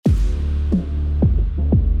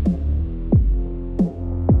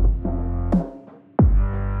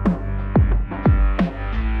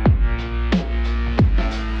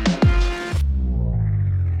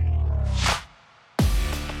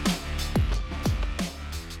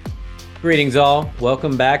Greetings, all.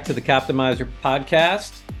 Welcome back to the Captimizer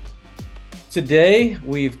podcast. Today,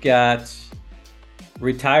 we've got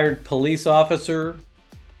retired police officer,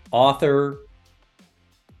 author,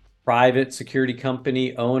 private security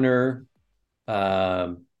company owner,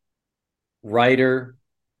 writer,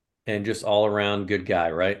 and just all around good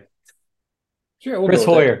guy, right? Sure, we'll Chris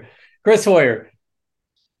go with that. Hoyer. Chris Hoyer,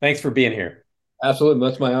 thanks for being here. Absolutely.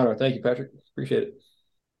 That's my honor. Thank you, Patrick. Appreciate it.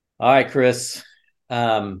 All right, Chris.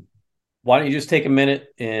 Why don't you just take a minute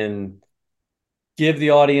and give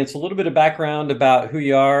the audience a little bit of background about who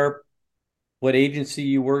you are, what agency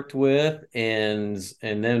you worked with, and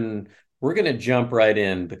then we're going to jump right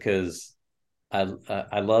in because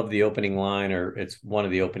I love the opening line, or it's one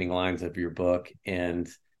of the opening lines of your book, and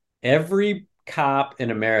every cop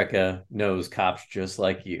in America knows cops just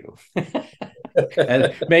like you.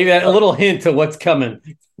 And maybe a little hint to what's coming.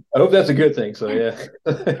 I hope that's a good thing. So yeah.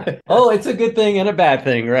 Oh, it's a good thing and a bad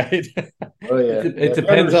thing, right? Oh yeah. It Yeah. If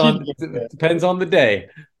I ever depends receive on it, depends on the day.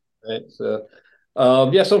 right. So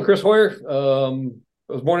yeah, so I'm Chris Hoyer.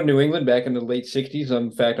 I was born in New England back in the late 60s.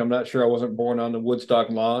 In fact, I'm not sure I wasn't born on the Woodstock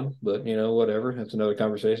lawn, but whatever. That's another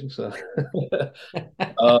conversation. So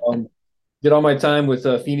um did all my time with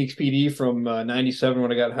Phoenix PD from 97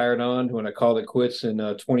 when I got hired on, when I called it quits in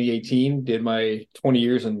 2018. Did my 20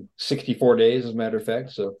 years in 64 days, as a matter of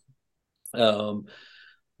fact. So um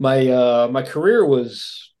my career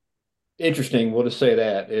was interesting. We'll just say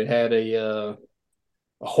that it had a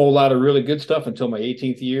whole lot of really good stuff until my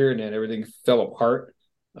 18th year, and then everything fell apart.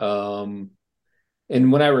 Um,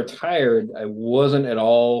 and when I retired, I wasn't at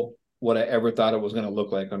all what I ever thought it was going to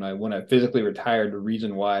look like when I physically retired. The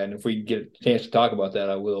reason why, and if we get a chance to talk about that,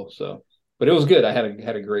 I will. So, but it was good. I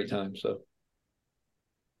had a great time.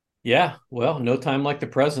 Yeah, well, no time like the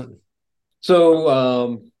present.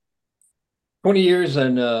 So 20 years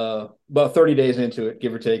and about 30 days into it,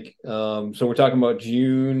 give or take. So we're talking about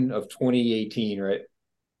June of 2018, right?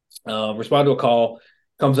 Respond to a call,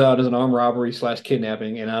 comes out as an armed robbery /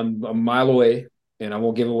 kidnapping, and I'm a mile away. And I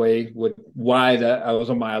won't give away why that I was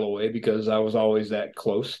a mile away, because I was always that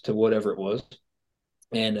close to whatever it was.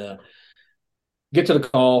 And get to the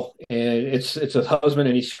call, and it's a husband,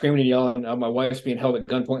 and he's screaming and yelling. My wife's being held at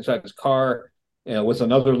gunpoint inside his car with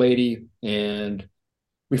another lady, and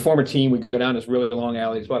we form a team. We go down this really long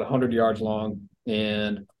alley. It's about 100 yards long,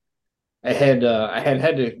 and I had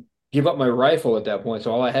to give up my rifle at that point.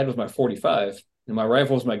 So all I had was my 45, and my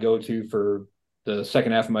rifle is my go-to for the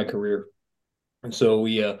second half of my career. And so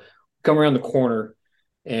we come around the corner,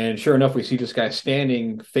 and sure enough, we see this guy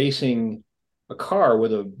standing facing a car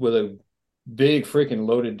with a big freaking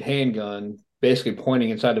loaded handgun, basically pointing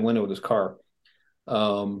inside the window of his car.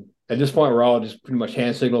 At this point, we're all just pretty much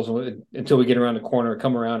hand signals until we get around the corner.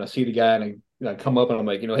 Come around, I see the guy, and I come up, and I'm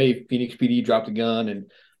like, hey, Phoenix PD, drop the gun. And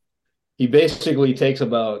he basically takes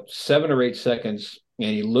about 7 or 8 seconds, and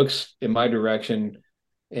he looks in my direction,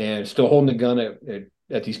 and still holding the gun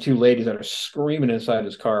at these two ladies that are screaming inside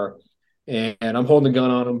his car. And I'm holding the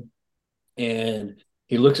gun on him, and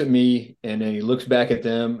he looks at me, and then he looks back at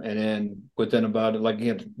them, and then within about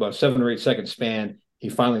a 7 or 8 second span, he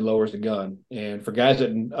finally lowers the gun. And for guys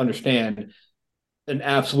that understand, an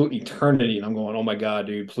absolute eternity, and I'm going, oh my god,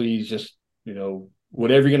 dude, please just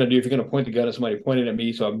whatever you're going to do, if you're going to point the gun at somebody, point it at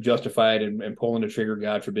me, so I'm justified in pulling the trigger,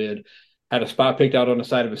 god forbid. Had a spot picked out on the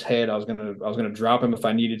side of his head. I was gonna drop him if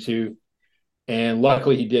I needed to, and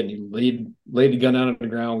luckily he didn't. He laid the gun out on the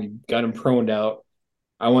ground. We got him proned out.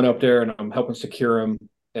 I went up there, and I'm helping secure him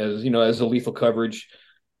as the lethal coverage.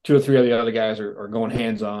 Two or three of the other guys are going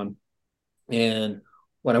hands on. And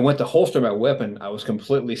when I went to holster my weapon, I was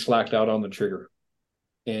completely slacked out on the trigger.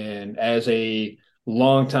 And as a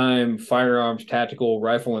longtime firearms tactical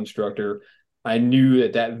rifle instructor, I knew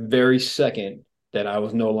at that very second that I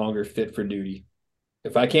was no longer fit for duty.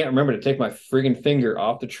 If I can't remember to take my friggin' finger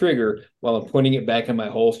off the trigger while I'm putting it back in my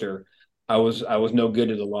holster, I was no good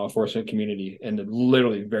to the law enforcement community. And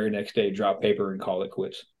literally very next day, drop paper and call it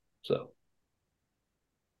quits. So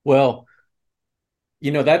Well,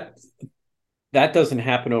 that doesn't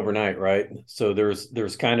happen overnight, right? So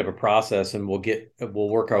there's kind of a process, and we'll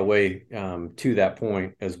work our way to that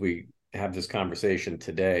point as we have this conversation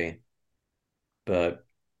today. But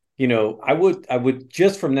I would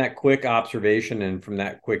just from that quick observation and from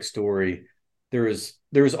that quick story, there's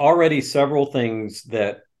already several things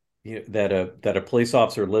that that a police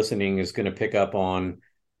officer listening is going to pick up on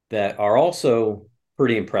that are also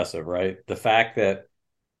pretty impressive, right? The fact that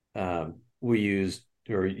we used,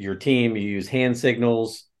 or your team, you use hand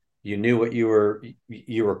signals. You knew what you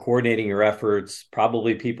were coordinating your efforts.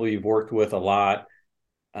 Probably people you've worked with a lot.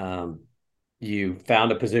 Um, you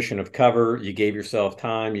found a position of cover, you gave yourself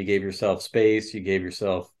time, you gave yourself space, you gave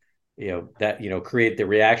yourself, create the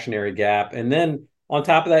reactionary gap. And then on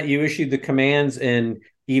top of that, you issued the commands and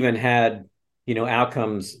even had,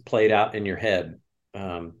 outcomes played out in your head.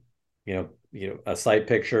 Um, a sight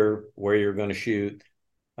picture where you're going to shoot.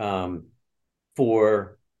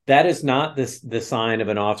 For that is not the sign of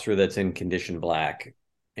an officer that's in condition black.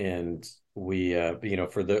 And we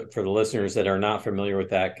for the listeners that are not familiar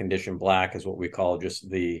with that, condition black is what we call it's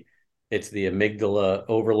the amygdala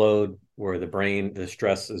overload, where the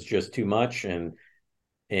stress is just too much, and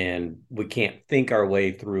we can't think our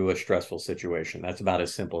way through a stressful situation. That's about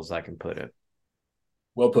as simple as I can put it.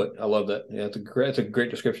 Well put. I love that. Yeah, it's a great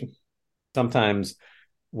description. Sometimes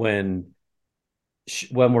when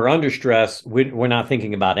we're under stress, we're not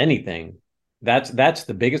thinking about anything. That's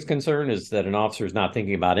the biggest concern, is that an officer is not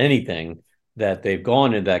thinking about anything, that they've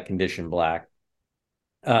gone into that condition black.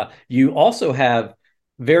 You also have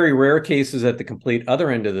very rare cases at the complete other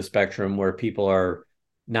end of the spectrum where people are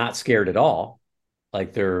not scared at all,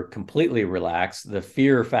 like they're completely relaxed. The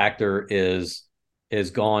fear factor is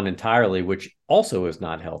gone entirely, which also is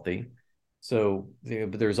not healthy. So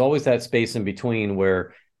there's always that space in between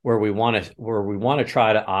where we want to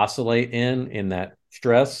try to oscillate in that.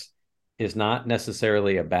 Stress is not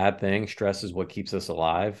necessarily a bad thing. Stress is what keeps us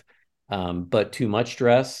alive. But too much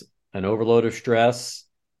stress, an overload of stress,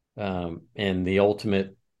 and the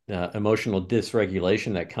ultimate emotional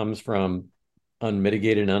dysregulation that comes from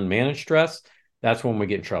unmitigated and unmanaged stress, that's when we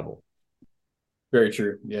get in trouble. Very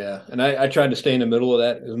true. Yeah. And I tried to stay in the middle of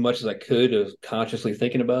that as much as I could, of consciously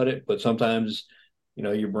thinking about it. But sometimes,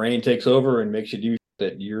 your brain takes over and makes you do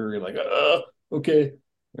that. You're like, okay.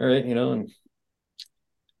 All right. And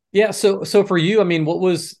yeah. So for you, I mean, what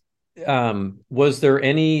was there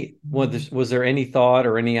any thought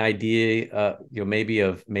or any idea,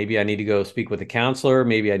 maybe I need to go speak with a counselor,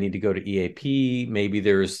 maybe I need to go to EAP, maybe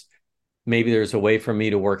there's a way for me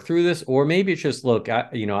to work through this, or maybe it's just, look,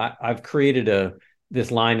 I've created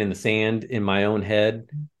this line in the sand in my own head,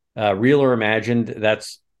 real or imagined. That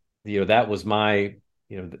was my,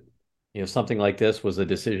 something like this was a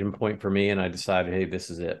decision point for me, and I decided, hey, this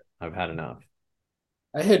is it. I've had enough.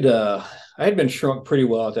 I had been shrunk pretty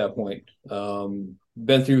well at that point.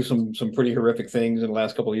 Been through some pretty horrific things in the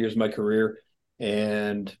last couple of years of my career,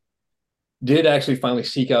 and did actually finally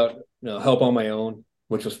seek out help on my own,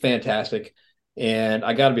 which was fantastic. And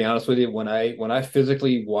I got to be honest with you, when I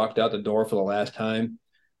physically walked out the door for the last time,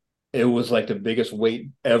 it was like the biggest weight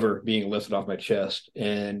ever being lifted off my chest,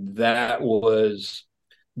 and that was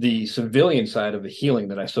the civilian side of the healing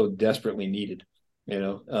that I so desperately needed.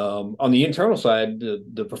 On the internal side,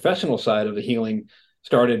 the professional side of the healing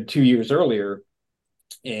started 2 years earlier,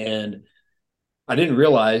 and I didn't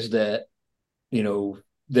realize that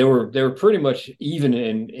they were pretty much even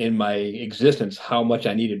in my existence how much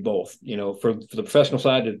I needed both. For the professional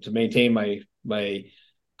side to maintain my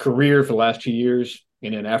career for the last 2 years,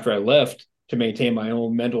 and then after I left, to maintain my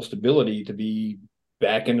own mental stability, to be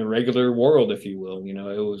back in the regular world, if you will.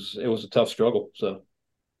 It was a tough struggle. So.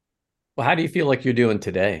 Well, how do you feel like you're doing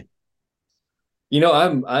today?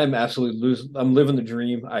 I'm absolutely losing. I'm living the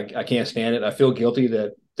dream. I can't stand it. I feel guilty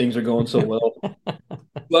that things are going so well.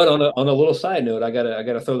 But on a little side note, I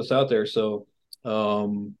gotta throw this out there. So,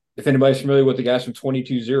 if anybody's familiar with the guys from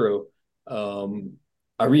 22-0,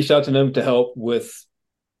 I reached out to them to help with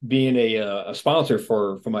being a sponsor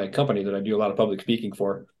for my company that I do a lot of public speaking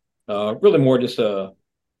for. Really more just a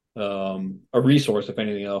resource, if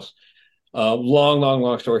anything else.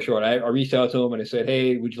 Long story short, I reached out to them and I said,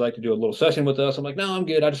 hey, would you like to do a little session with us? I'm like, no, I'm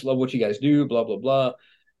good. I just love what you guys do, blah, blah, blah.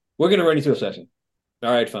 We're going to run you through a session.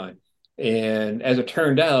 All right, fine. And as it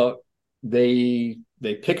turned out, they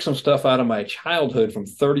picked some stuff out of my childhood from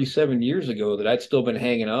 37 years ago that I'd still been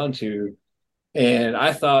hanging on to. And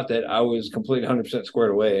I thought that I was completely 100%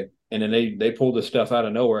 squared away. And then they pulled this stuff out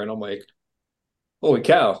of nowhere. And I'm like, holy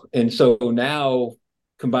cow. And so now,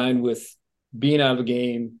 combined with being out of the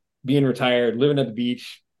game, being retired, living at the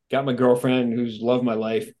beach, got my girlfriend who's loved my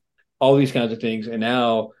life, all these kinds of things. And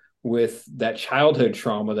now with that childhood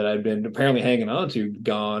trauma that I've been apparently hanging on to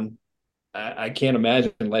gone, I can't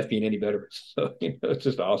imagine life being any better. So, it's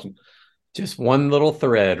just awesome. Just one little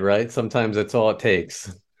thread, right? Sometimes that's all it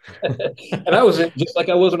takes. And I was just like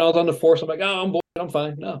I was when I was on the force. I'm like, oh, I'm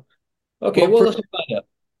fine. No. Okay, well let's find out.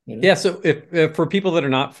 Yeah, so if for people that are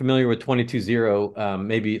not familiar with 22-0,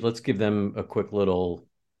 maybe let's give them a quick little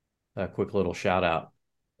shout out.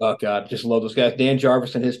 Oh God, just love those guys. Dan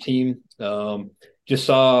Jarvis and his team. Just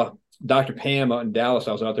saw Dr. Pam out in Dallas.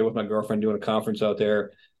 I was out there with my girlfriend doing a conference out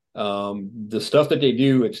there. The stuff that they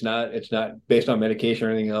do, it's not based on medication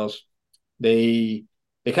or anything else. They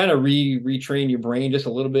kind of retrain your brain just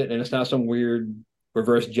a little bit, and it's not some weird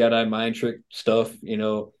reverse Jedi mind trick stuff.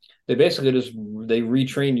 They basically just they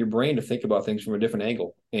retrain your brain to think about things from a different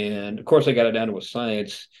angle. And of course, I got it down to a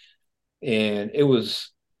science, and it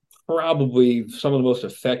was probably some of the most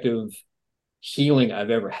effective healing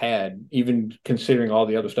I've ever had, even considering all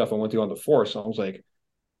the other stuff I went through on the force. I was like,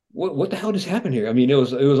 what the hell just happened here? I mean, it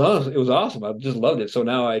was awesome. It was awesome. I just loved it. So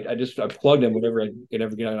now I plugged in whenever I can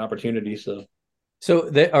ever get an opportunity. So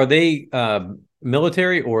are they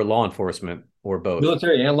military or law enforcement or both?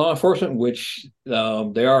 Military and law enforcement, which they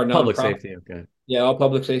are a Public nonprofit. safety. Okay. Yeah, all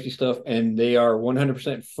public safety stuff, and they are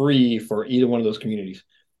 100% free for either one of those communities.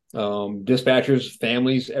 Dispatchers,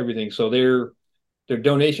 families, everything. So they're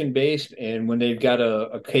donation based, and when they've got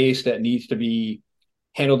a case that needs to be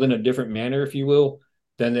handled in a different manner, if you will,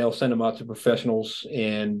 then they'll send them out to professionals,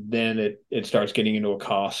 and then it starts getting into a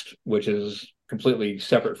cost, which is completely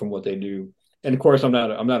separate from what they do. And of course, I'm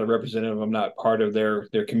not a representative. I'm not part of their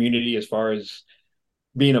community as far as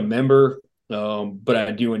being a member. But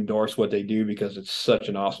I do endorse what they do because it's such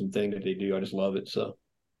an awesome thing that they do. I just love it. So,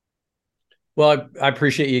 Well, I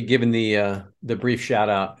appreciate you giving the brief shout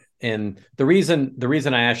out. And the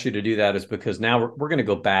reason I asked you to do that is because now we're going to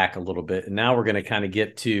go back a little bit, and now we're going to kind of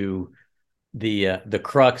get to the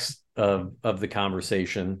crux of the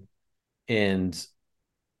conversation. And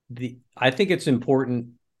I think it's important,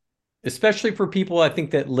 especially for people I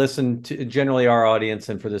think that listen to generally our audience,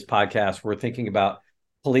 and for this podcast, we're thinking about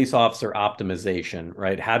police officer optimization,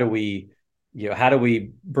 right? How do we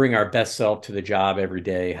bring our best self to the job every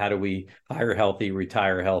day? How do we hire healthy,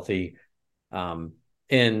 retire healthy? And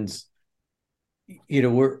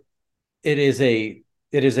it is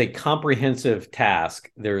a comprehensive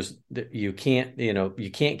task. You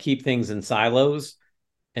can't keep things in silos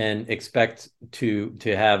and expect to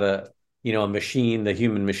have a machine, the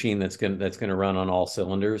human machine that's gonna run on all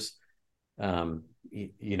cylinders.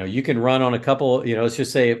 You can run on a couple, let's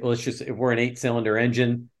just say if we're an 8-cylinder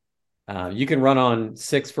engine, you can run on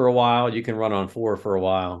 6 for a while, you can run on 4 for a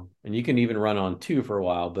while, and you can even run on 2 for a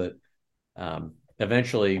while, but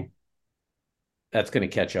eventually that's going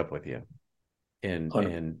to catch up with you.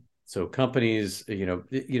 And so companies,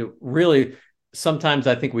 really, sometimes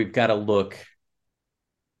I think we've got to look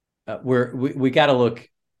we got to look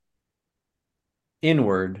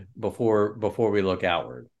inward before we look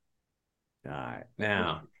outward. All right,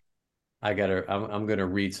 now I'm going to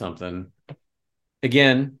read something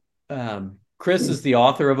again. Chris is the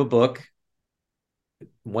author of a book,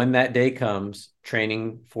 When That Day Comes,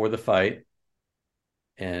 Training for the Fight,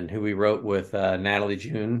 and who we wrote with Natalie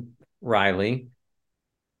June Riley.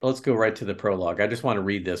 Let's go right to the prologue. I just want to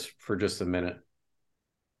read this for just a minute.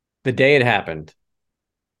 The day it happened.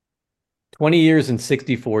 20 years and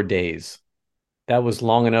 64 days. That was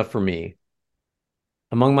long enough for me.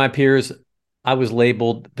 Among my peers, I was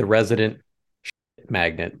labeled the resident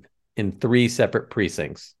magnet in 3 separate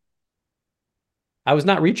precincts. I was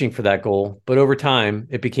not reaching for that goal, but over time,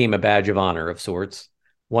 it became a badge of honor of sorts,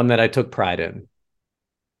 one that I took pride in.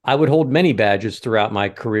 I would hold many badges throughout my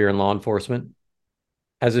career in law enforcement.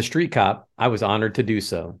 As a street cop, I was honored to do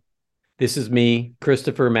so. This is me,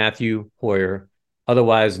 Christopher Matthew Hoyer,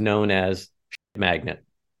 otherwise known as Magnet.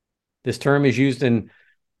 This term is used in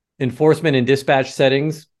enforcement and dispatch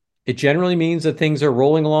settings. It generally means that things are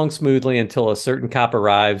rolling along smoothly until a certain cop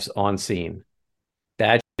arrives on scene.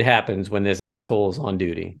 That happens when this asshole is on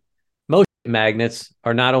duty. Most magnets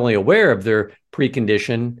are not only aware of their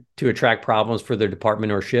precondition to attract problems for their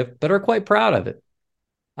department or shift, but are quite proud of it.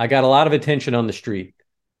 I got a lot of attention on the street.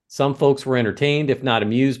 Some folks were entertained, if not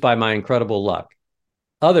amused, by my incredible luck.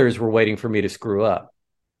 Others were waiting for me to screw up.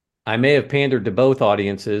 I may have pandered to both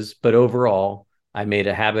audiences, but overall, I made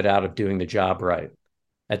a habit out of doing the job right.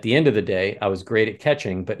 At the end of the day, I was great at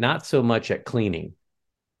catching, but not so much at cleaning.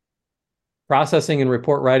 Processing and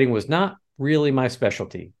report writing was not really my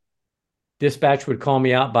specialty. Dispatch would call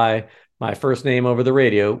me out by my first name over the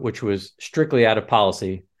radio, which was strictly out of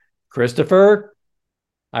policy. Christopher?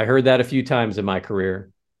 I heard that a few times in my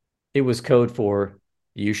career. It was code for,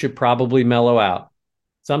 you should probably mellow out.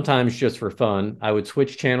 Sometimes just for fun, I would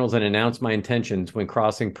switch channels and announce my intentions when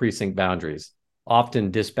crossing precinct boundaries.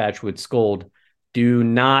 Often dispatch would scold, do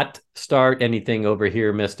not start anything over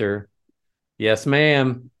here, mister. Yes,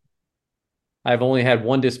 ma'am. I've only had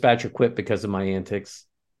one dispatcher quit because of my antics.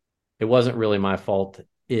 It wasn't really my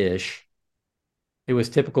fault-ish. It was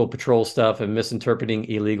typical patrol stuff and misinterpreting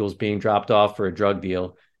illegals being dropped off for a drug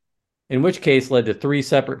deal, in which case led to 3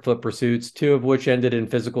 separate foot pursuits, 2 of which ended in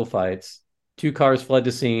physical fights. 2 cars fled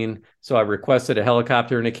the scene, so I requested a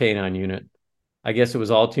helicopter and a canine unit. I guess it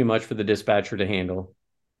was all too much for the dispatcher to handle.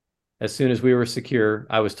 As soon as we were secure,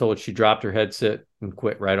 I was told she dropped her headset and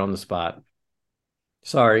quit right on the spot.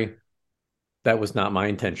 Sorry, that was not my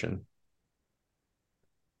intention.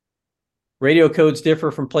 Radio codes differ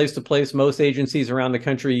from place to place. Most agencies around the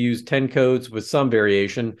country use 10 codes with some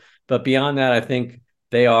variation, but beyond that, I think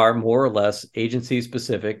they are more or less agency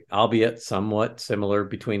specific, albeit somewhat similar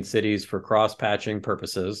between cities for cross patching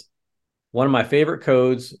purposes. One of my favorite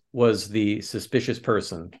codes was the suspicious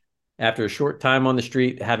person. After a short time on the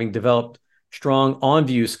street, having developed strong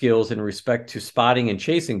on-view skills in respect to spotting and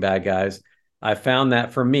chasing bad guys, I found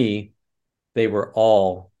that for me, they were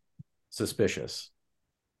all suspicious.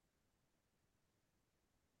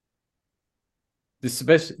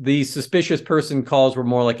 The suspicious person calls were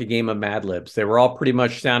more like a game of Mad Libs. They were all pretty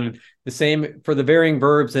much sounded the same for the varying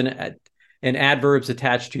verbs and adverbs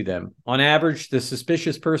attached to them. On average, the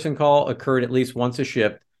suspicious person call occurred at least once a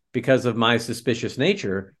shift. Because of my suspicious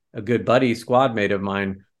nature, a good buddy squad mate of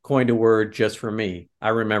mine coined a word just for me. I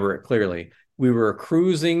remember it clearly. We were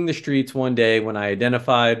cruising the streets one day when I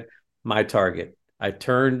identified my target. I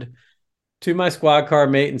turned to my squad car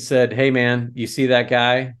mate and said, "Hey man, you see that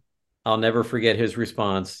guy?" I'll never forget his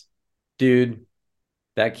response. "Dude,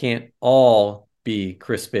 that can't all be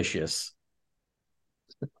Crispicious."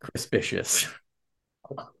 Crispicious.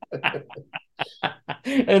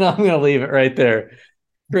 And I'm going to leave it right there.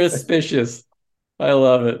 Crispicious. I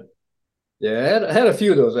love it. Yeah, I had a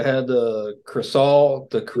few of those. I had the Crisol,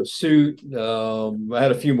 the Crisoot. I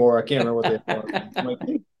had a few more. I can't remember what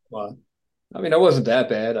they were. I mean, I wasn't that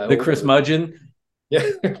bad. The Chris Mudgeon. Yeah.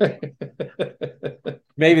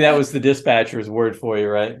 Maybe that was the dispatcher's word for you,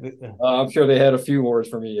 right? I'm sure they had a few words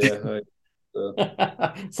for me. Yeah.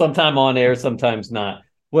 Sometime on air, sometimes not.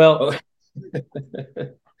 Well,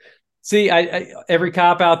 see, I every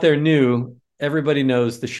cop out there knew everybody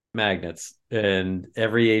knows the magnets, and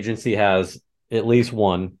every agency has at least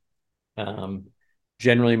one,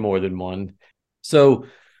 generally more than one. So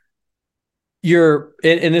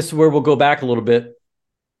and this is where we'll go back a little bit.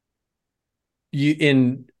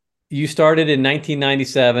 You started in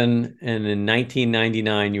 1997, and in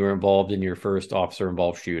 1999 you were involved in your first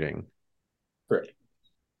officer-involved shooting. Correct.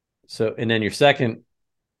 So, and then your second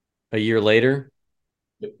a year later.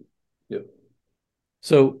 Yep.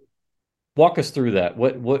 So, walk us through that.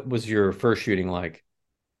 What was your first shooting like?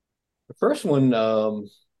 The first one,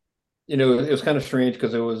 it was kind of strange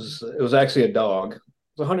because it was actually a dog. It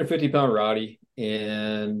was a 150-pound Rottie,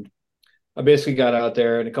 and I basically got out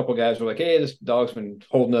there, and a couple of guys were like, "Hey, this dog's been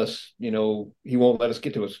holding us. He won't let us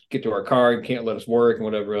get to our car. He can't let us work and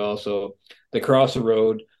whatever else." So they crossed the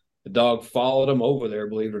road. The dog followed him over there,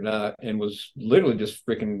 believe it or not, and was literally just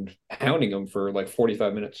freaking hounding him for like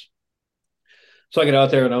 45 minutes. So I get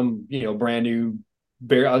out there, and I'm, brand new.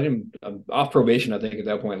 I'm off probation, I think, at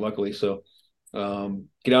that point, luckily. So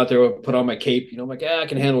get out there, put on my cape. I'm like, I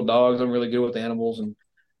can handle dogs. I'm really good with animals. And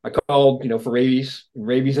I called, for rabies.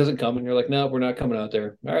 Rabies isn't coming. They're like, "No, we're not coming out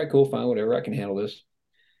there." All right, cool, fine, whatever. I can handle this.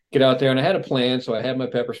 Get out there, and I had a plan. So I had my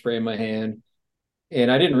pepper spray in my hand,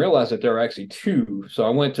 and I didn't realize that there were actually two. So I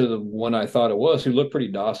went to the one I thought it was, who looked pretty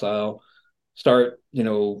docile. Start,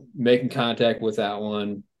 making contact with that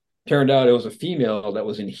one. Turned out it was a female that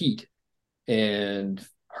was in heat, and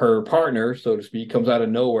her partner, so to speak, comes out of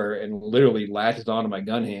nowhere and literally latches onto my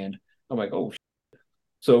gun hand. I'm like, "Oh, shit."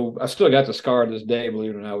 So I still got the scar to this day,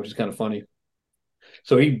 believe it or not, which is kind of funny.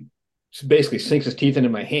 So he basically sinks his teeth into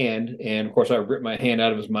my hand, and of course I ripped my hand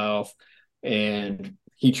out of his mouth, and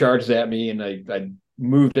he charges at me, and I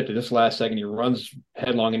moved it to this last second. He runs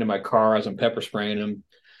headlong into my car as I'm pepper spraying him,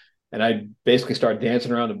 and I basically start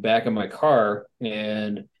dancing around the back of my car,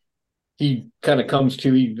 and he kind of comes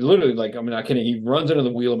to, he literally, like, I'm not kidding, he runs into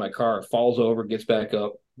the wheel of my car, falls over, gets back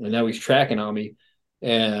up, and now he's tracking on me.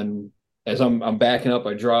 And as I'm backing up,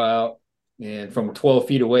 I draw out, and from 12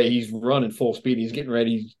 feet away, he's running full speed. He's getting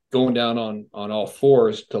ready. He's going down on all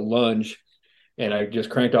fours to lunge. And I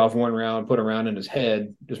just cranked off one round, put a round in his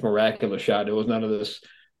head, just miraculous shot. It was none of this,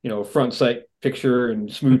 front sight picture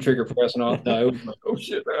and smooth trigger pressing off. No, it was like, oh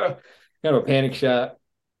shit, kind of a panic shot.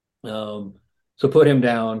 So put him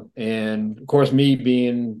down. And of course, me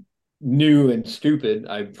being new and stupid,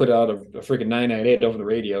 I put out a freaking 998 over the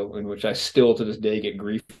radio, in which I still to this day get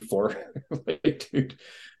grief for. Like, dude,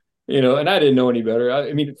 and I didn't know any better.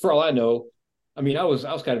 I mean, for all I know, I was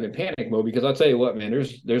kind of in panic mode, because I'll tell you what, man,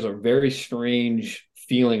 there's a very strange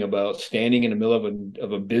feeling about standing in the middle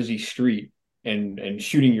of a busy street and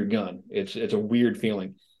shooting your gun. It's a weird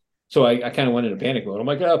feeling. So I kind of went into panic mode. I'm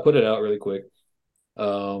like, I'll put it out really quick.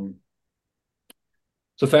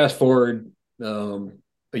 So fast forward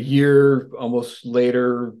a year almost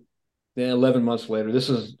later, 11 months later. This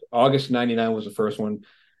is August 99 was the first one.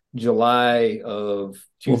 July of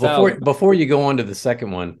Well, 2000. before you go on to the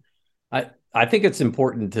second one, I think it's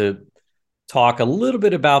important to talk a little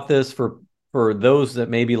bit about this for those that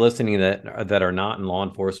may be listening that are not in law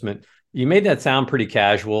enforcement. You made that sound pretty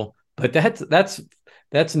casual, but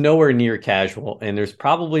that's nowhere near casual. And there's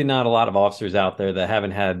probably not a lot of officers out there that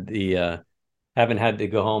haven't had to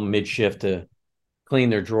go home mid shift to clean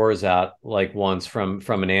their drawers out like once from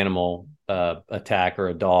an animal attack or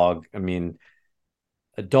a dog. I mean,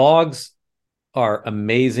 dogs are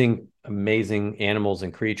amazing animals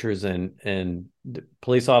and creatures, and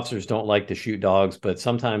police officers don't like to shoot dogs, but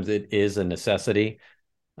sometimes it is a necessity.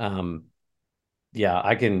 um yeah,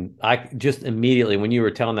 I just immediately when you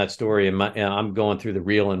were telling that story, and I'm going through the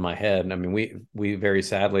reel in my head. I mean, we very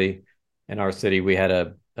sadly in our city we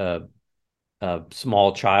had a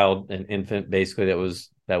small child, an infant basically,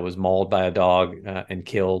 that was mauled by a dog and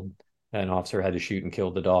killed. An officer had to shoot and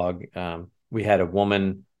kill the dog. We had a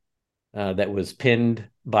woman that was pinned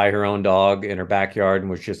by her own dog in her backyard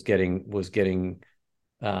and was getting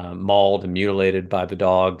mauled and mutilated by the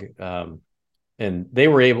dog. And they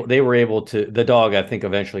were able to, the dog I think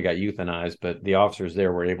eventually got euthanized, but the officers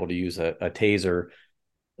there were able to use a taser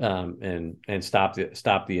and stop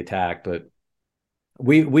the attack. But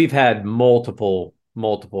we've had multiple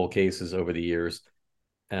cases over the years,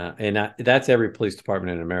 and that's every police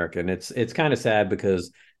department in America. And it's kind of sad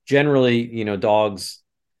because generally, dogs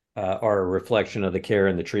are a reflection of the care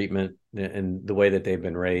and the treatment and the way that they've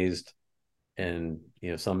been raised. And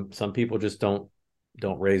some people just don't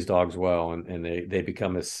raise dogs well, and they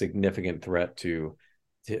become a significant threat to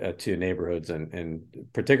neighborhoods and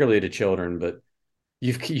particularly to children. But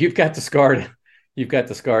you've got the scar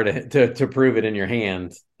to prove it in your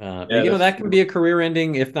hand. Yeah, That can be a career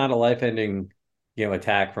ending, if not a life ending,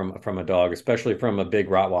 attack from a dog, especially from a big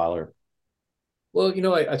Rottweiler. well,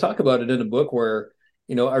 I talk about it in a book where,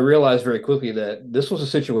 I realized very quickly that this was a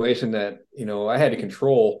situation that, I had to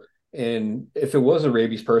control. And if it was a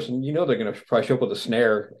rabies person, they're going to probably show up with a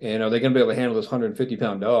snare. And are they going to be able to handle this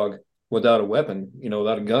 150-pound dog without a weapon,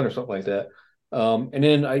 without a gun or something like that? And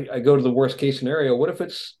then I go to the worst case scenario. What if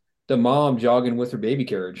it's the mom jogging with her baby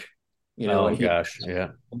carriage? Oh And gosh, yeah.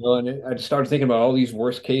 and I started thinking about all these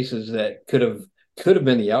worst cases that could have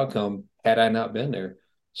been the outcome had I not been there.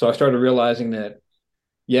 So I started realizing that,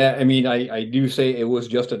 yeah, I mean, I do say it was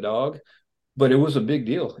just a dog, but it was a big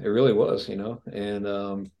deal. It really was, and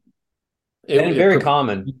And it very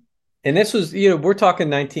common. And this was, we're talking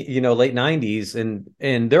late 90s,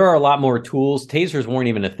 and there are a lot more tools. Tasers weren't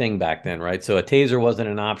even a thing back then, right? So a taser wasn't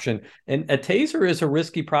an option. And a taser is a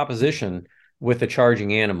risky proposition with a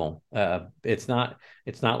charging animal. It's not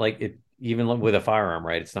like it, even with a firearm,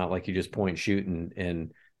 right? It's not like you just point, shoot,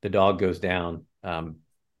 and the dog goes down.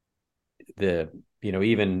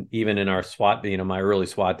 Even in our SWAT, my early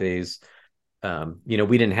SWAT days, we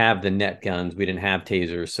didn't have the net guns, we didn't have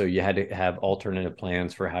tasers, so you had to have alternative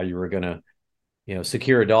plans for how you were going to,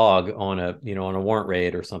 secure a dog on a warrant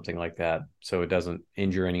raid or something like that, so it doesn't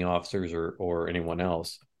injure any officers or anyone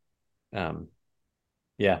else.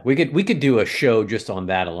 Yeah, we could do a show just on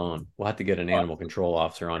that alone. We'll have to get an animal control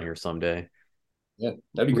officer on here someday. Yeah,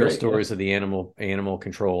 that'd be Real great. Yeah. stories of the animal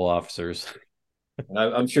control officers. And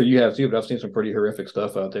I'm sure you have too, but I've seen some pretty horrific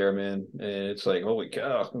stuff out there, man. And it's like, holy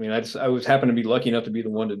cow. I mean, I was happened to be lucky enough to be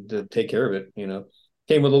the one to take care of it.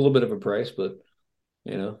 Came with a little bit of a price, but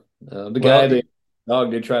the guy, Well, the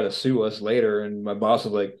dog, did try to sue us later, and my boss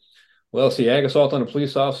was like, "Well, see, ag assault on a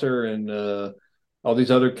police officer and all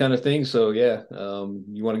these other kind of things. So yeah,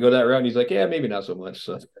 you want to go that route?" And he's like, "Yeah, maybe not so much."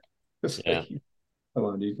 So it's yeah. like, come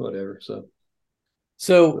on, dude, whatever.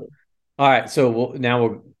 So, all right. So now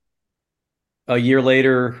we're a year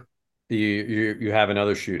later. You have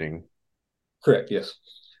another shooting. Correct, yes.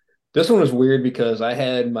 This one was weird because I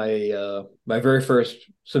had my very first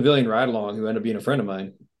civilian ride along, who ended up being a friend of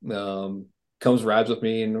mine. Comes rides with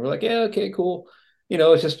me, and we're like, yeah, okay, cool.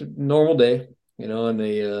 It's just a normal day. And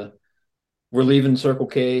we're leaving Circle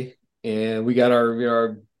K, and we got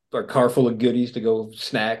our car full of goodies to go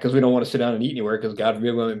snack because we don't want to sit down and eat anywhere because God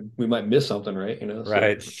forbid we might miss something, right?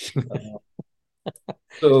 Right.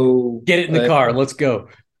 So Get it in the car. Let's go.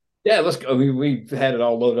 yeah, let's go. We had it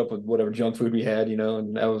all loaded up with whatever junk food we had,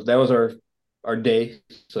 and that was our day.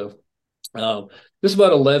 So this is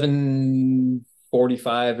about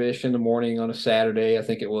 11:45 ish in the morning on a Saturday, I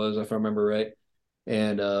think it was, if I remember right.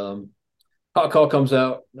 And hot call comes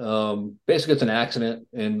out. Basically, it's an accident.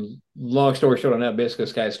 And long story short on that, basically,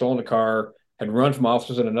 this guy had stolen a car, had run from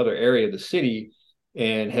officers in another area of the city,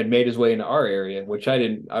 and had made his way into our area, which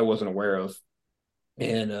I wasn't aware of.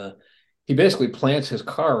 And he basically plants his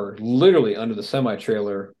car literally under the semi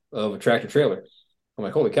trailer of a tractor trailer. I'm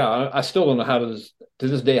like, holy cow! I still don't know to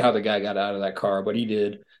this day how the guy got out of that car, but he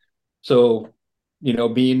did. So,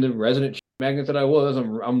 being the resident magnet that I was,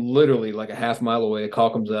 I'm literally like a half mile away. A call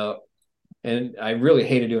comes out, and I really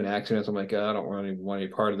hated doing accidents. I'm like, I don't really want any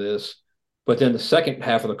part of this. But then the second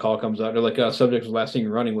half of the call comes out. They're like, subject was last seen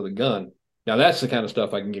running with a gun. Now that's the kind of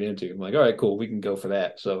stuff I can get into. I'm like, all right, cool, we can go for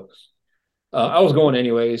that. So I was going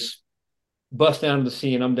anyways. Bust down to the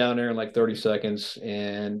scene. I'm down there in like 30 seconds,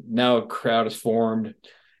 and now a crowd is formed,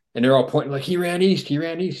 and they're all pointing like, he ran east. He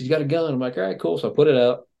ran east. He's got a gun. I'm like, all right, cool. So I put it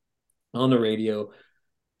out on the radio,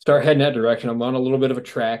 start heading that direction. I'm on a little bit of a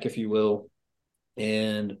track, if you will,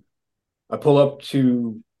 and I pull up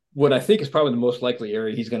to what I think is probably the most likely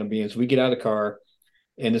area he's going to be in. So we get out of the car,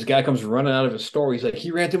 and this guy comes running out of his store. He's like,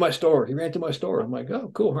 he ran through my store. He ran through my store. I'm like,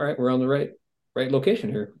 oh, cool. All right, we're on the right location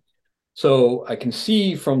here. So I can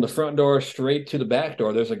see from the front door straight to the back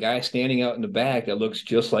door, there's a guy standing out in the back that looks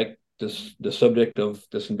just like the subject of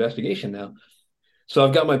this investigation now. So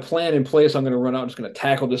I've got my plan in place. I'm going to run out. I'm just going to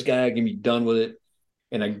tackle this guy, get me done with it.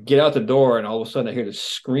 And I get out the door, and all of a sudden I hear this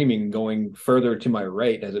screaming going further to my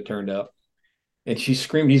right, as it turned out. And she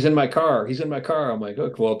screamed, "He's in my car! He's in my car!" I'm like,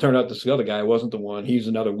 "Okay." Well, it turned out this other guy wasn't the one. He's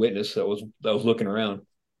another witness that was looking around.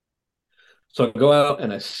 So I go out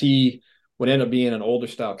and I see what ended up being an older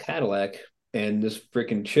style Cadillac, and this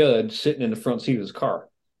freaking chud sitting in the front seat of his car.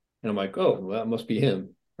 And I'm like, "Oh, well, that must be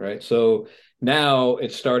him." Right. So now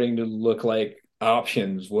it's starting to look like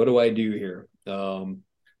options. What do I do here?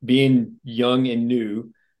 Being young and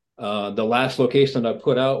new, the last location I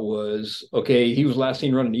put out was, okay, he was last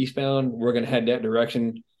seen running eastbound. We're going to head that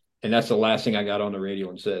direction. And that's the last thing I got on the radio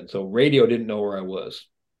and said. So radio didn't know where I was,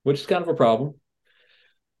 which is kind of a problem.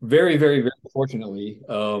 Very, very, very fortunately,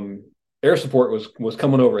 air support was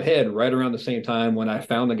coming overhead right around the same time when I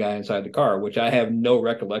found the guy inside the car, which I have no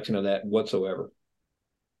recollection of that whatsoever,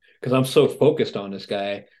 because I'm so focused on this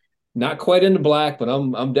guy. Not quite in the black, but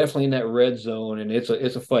I'm definitely in that red zone, and it's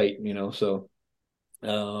a fight, So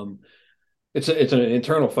um, it's an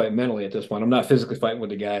internal fight mentally at this point. I'm not physically fighting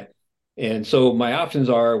with the guy, and so my options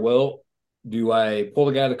are: well, do I pull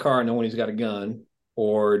the guy out of the car knowing he's got a gun,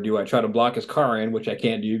 or do I try to block his car in, which I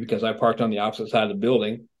can't do because I parked on the opposite side of the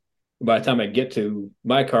building. By the time I get to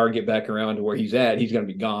my car, get back around to where he's at, he's going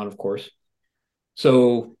to be gone, of course.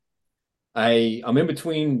 So I'm in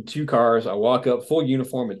between two cars. I walk up, full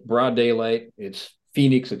uniform. It's broad daylight. It's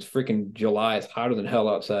Phoenix. It's freaking July. It's hotter than hell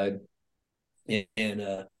outside. And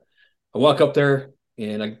I walk up there,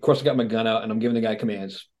 and of course I got my gun out, and I'm giving the guy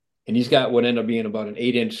commands. And he's got what ended up being about an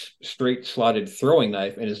 8-inch straight slotted throwing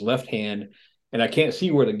knife in his left hand, and I can't see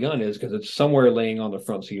where the gun is because it's somewhere laying on the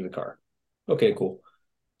front seat of the car. Okay, cool.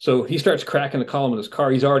 So he starts cracking the column of his car.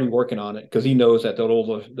 He's already working on it because he knows that the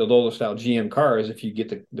older style GM cars, if you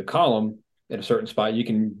get the column at a certain spot, you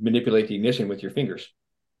can manipulate the ignition with your fingers.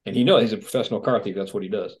 And he knows he's a professional car thief. That's what he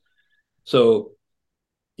does. So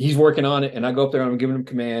he's working on it, and I go up there and I'm giving him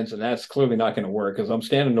commands, and that's clearly not going to work because I'm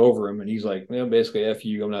standing over him, and he's like, "Yeah, basically, F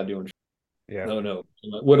you, I'm not doing shit." Yeah. No.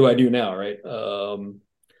 What do I do now, right? So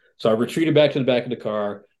I retreated back to the back of the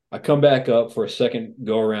car. I come back up for a second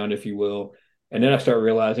go around, if you will. And then I start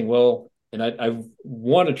realizing, well, and I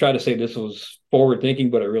want to try to say this was forward thinking,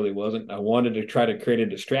 but it really wasn't. I wanted to try to create a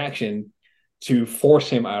distraction to force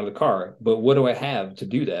him out of the car. But what do I have to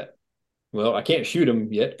do that? Well, I can't shoot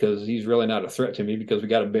him yet because he's really not a threat to me because we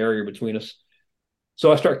got a barrier between us.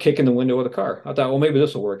 So I start kicking the window of the car. I thought, well, maybe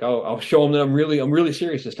this will work. I'll show him that I'm really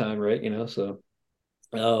serious this time, right? So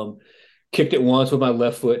kicked it once with my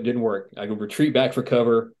left foot, didn't work. I could retreat back for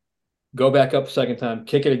cover, go back up a second time,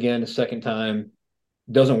 kick it again a second time,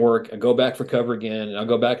 doesn't work. I go back for cover again, and I'll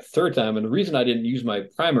go back the third time. And the reason I didn't use my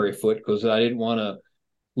primary foot because I didn't want to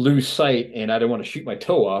lose sight, and I didn't want to shoot my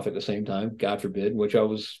toe off at the same time, God forbid, which I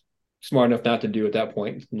was smart enough not to do at that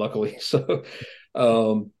point, luckily. So,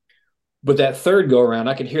 but that third go around,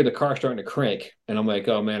 I could hear the car starting to crank, and I'm like,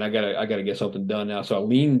 "Oh man, I gotta get something done now." So I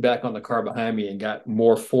leaned back on the car behind me and got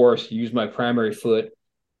more force, used my primary foot,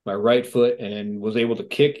 my right foot, and was able to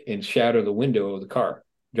kick and shatter the window of the car,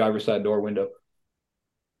 driver's side door window.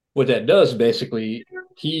 What that does, basically,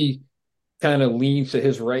 he kind of leans to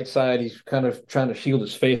his right side. He's kind of trying to shield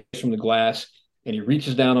his face from the glass, and he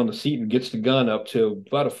reaches down on the seat and gets the gun up to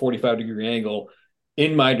about a 45-degree angle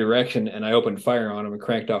in my direction, and I opened fire on him and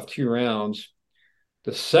cranked off 2 rounds.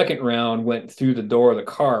 The second round went through the door of the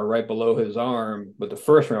car right below his arm, but the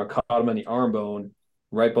first round caught him in the arm bone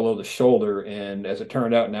right below the shoulder. And as it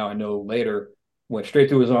turned out, now I know later, went straight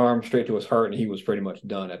to his arm, straight to his heart, and he was pretty much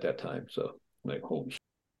done at that time. So I'm like, holy shit.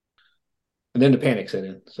 And then the panic set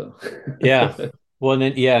in. So Yeah. Well,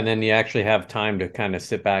 and then you actually have time to kind of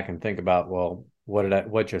sit back and think about, well,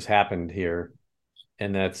 what just happened here?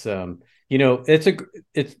 And that's you know,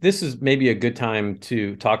 it's this is maybe a good time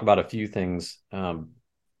to talk about a few things.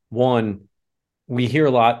 One, we hear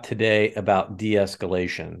a lot today about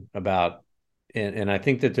de-escalation, about and I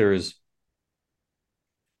think that there's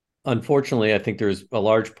unfortunately, I think there's a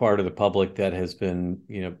large part of the public that has been,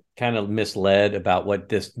 you know, kind of misled about what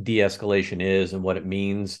this de-escalation is and what it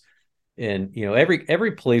means. And, you know,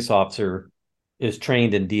 every police officer is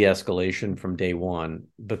trained in de-escalation from day one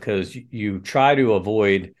because you try to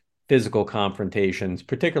avoid physical confrontations,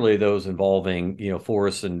 particularly those involving, you know,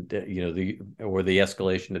 force and, you know, the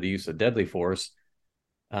escalation of the use of deadly force.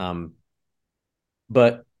 Um,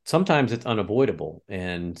 but sometimes it's unavoidable.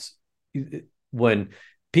 And when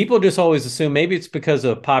people just always assume maybe it's because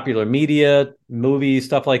of popular media, movies,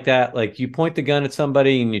 stuff like that, like you point the gun at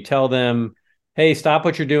somebody and you tell them, hey, stop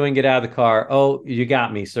what you're doing, get out of the car. Oh, you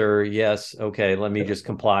got me, sir. Yes. Okay. Let me just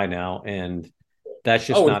comply now. And that's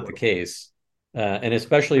just Oh, not the case. And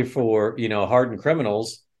especially for, you know, hardened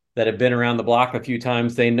criminals that have been around the block a few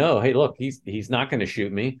times, they know, hey, look, he's not going to shoot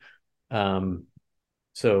me. Um,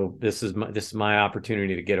 so this is my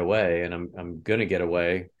opportunity to get away, and I'm going to get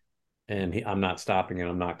away, and I'm not stopping and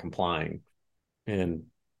I'm not complying. And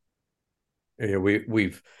you know,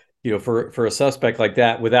 we've you know, for a suspect like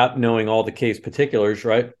that, without knowing all the case particulars,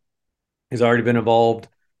 right? He's already been involved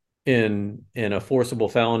in a forcible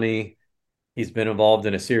felony. He's been involved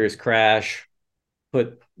in a serious crash,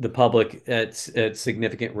 put the public at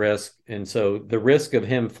significant risk, and so the risk of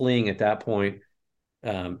him fleeing at that point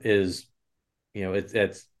is, you know,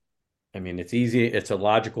 it's I mean, it's easy. It's a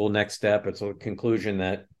logical next step. It's a conclusion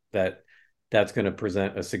that's going to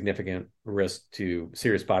present a significant risk to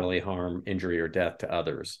serious bodily harm, injury, or death to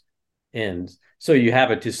others. And so you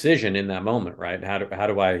have a decision in that moment, right? How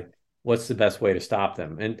do I? What's the best way to stop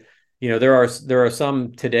them? And you know, there are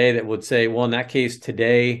some today that would say, well, in that case,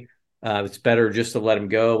 today it's better just to let him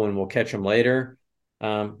go and we'll catch him later.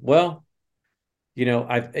 Well, you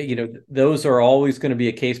know, you know, those are always going to be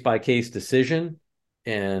a case by case decision.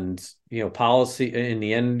 And, you know, policy in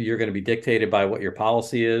the end, you're going to be dictated by what your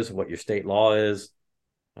policy is, what your state law is,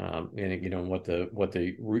 and, you know, what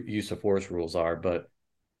the use of force rules are. But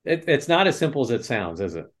it's not as simple as it sounds,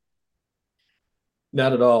 is it?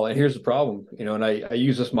 not at all. And here's the problem, you know, and I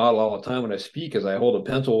use this model all the time when I speak, as I hold a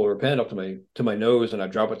pencil or a pen up to my nose and I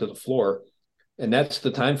drop it to the floor. And that's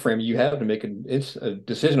the time frame you have to make a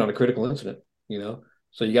decision on a critical incident, you know.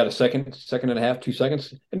 So you got a second and a half, 2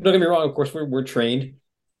 seconds. And don't get me wrong, of course, we're trained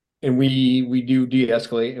and we do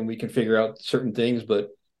de-escalate and we can figure out certain things, but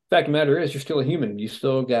fact of the matter is you're still a human. You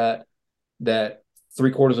still got that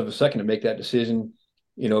 3/4 of a second to make that decision,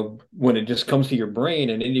 you know, when it just comes to your brain,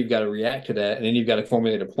 and then you've got to react to that, and then you've got to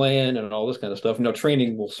formulate a plan and all this kind of stuff. Now,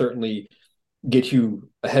 training will certainly get you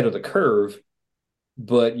ahead of the curve,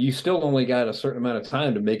 but you still only got a certain amount of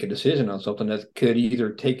time to make a decision on something that could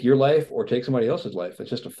either take your life or take somebody else's life. It's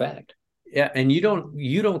just a fact. Yeah, and you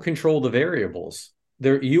don't control the variables.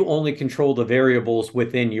 There, you only control the variables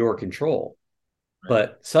within your control. Right.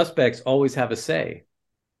 But suspects always have a say,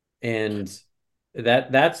 and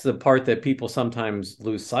that's the part that people sometimes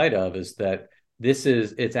lose sight of, is that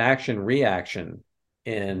it's action reaction.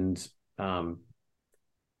 And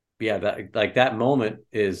yeah, that, like, that moment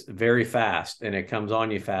is very fast and it comes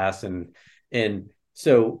on you fast. And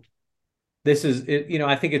so this is it, you know,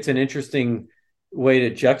 I think it's an interesting way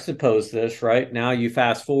to juxtapose this. Right now, you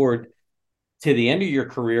fast forward to the end of your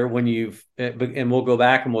career when and we'll go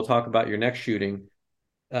back and we'll talk about your next shooting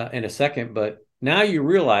in a second. But now you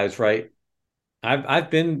realize, right?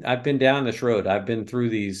 I've been down this road. I've been through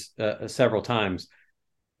these several times,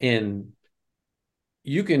 and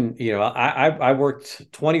you can, you know, I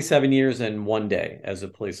worked 27 years in one day as a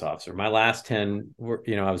police officer. My last 10 were,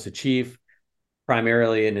 you know, I was a chief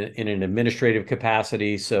primarily in an administrative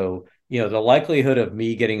capacity. So, you know, the likelihood of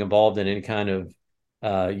me getting involved in any kind of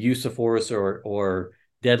use of force or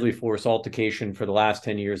deadly force altercation for the last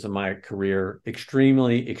 10 years of my career,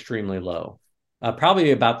 extremely low. Probably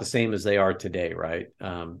about the same as they are today, right?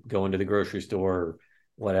 Going to the grocery store or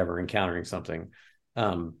whatever, encountering something.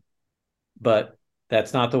 But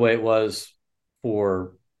that's not the way it was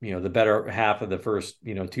for, you know, the better half of the first,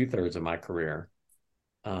 you know, 2/3 of my career.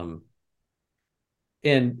 And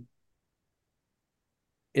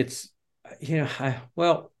it's, you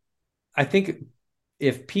know, I think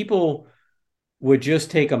if people would just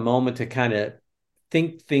take a moment to kind of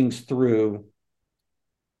think things through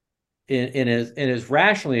in as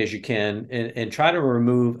rationally as you can, and try to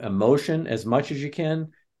remove emotion as much as you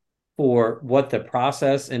can for what the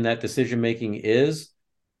process in that decision making is.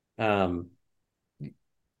 Um,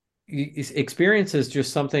 Experience is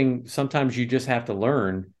just something sometimes you just have to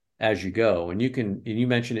learn as you go. And you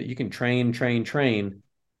mentioned it, you can train,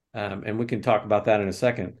 and we can talk about that in a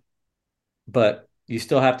second, but you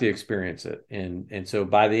still have to experience it. And so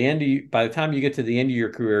by the time you get to the end of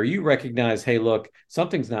your career, you recognize, hey, look,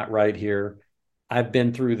 something's not right here. I've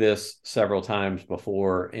been through this several times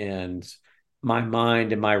before, and my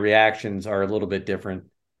mind and my reactions are a little bit different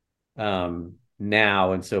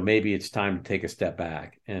now. And so maybe it's time to take a step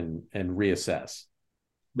back and reassess.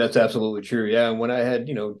 That's absolutely true. Yeah. And when I had,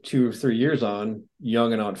 2 or 3 years on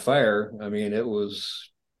Young and on Fire, I mean, it was,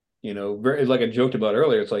 very, like I joked about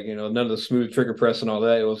earlier, it's like, none of the smooth trigger press and all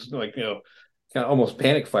that. It was like, kind of almost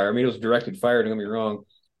panic fire. I mean, it was directed fire, don't get me wrong.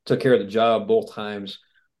 Took care of the job both times.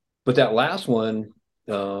 But that last one,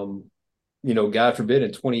 God forbid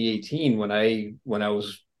in 2018, when I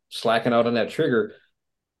was slacking out on that trigger,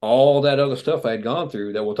 all that other stuff I had gone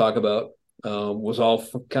through that we'll talk about was all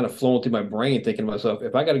kind of flowing through my brain, thinking to myself,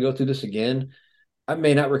 if I got to go through this again, I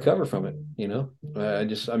may not recover from it.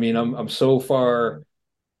 I'm so far,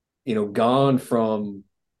 gone from,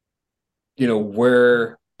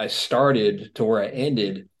 where I started to where I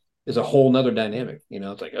ended is a whole nother dynamic.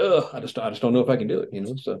 It's like, oh, I just don't know if I can do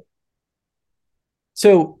it.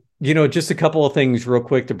 So, just a couple of things real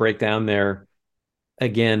quick to break down there.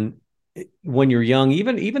 Again, when you're young,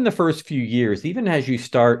 even the first few years, even as you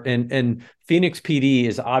start, and Phoenix PD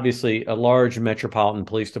is obviously a large metropolitan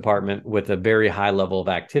police department with a very high level of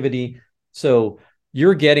activity. So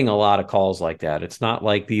you're getting a lot of calls like that. It's not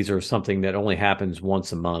like these are something that only happens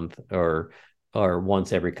once a month or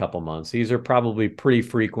once every couple months. These are probably pretty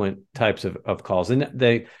frequent types of calls.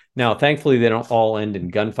 And now thankfully they don't all end in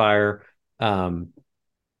gunfire.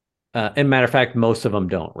 And matter of fact, most of them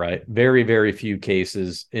don't, right? Very, very few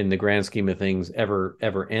cases in the grand scheme of things ever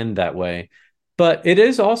end that way. But it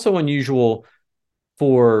is also unusual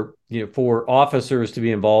for officers to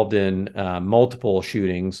be involved in multiple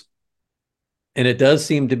shootings. And it does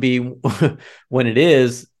seem to be when it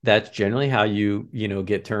is, that's generally how you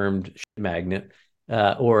get termed magnet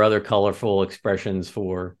or other colorful expressions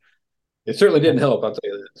for. It certainly didn't help, I'll tell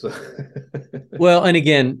you that. So. Well, and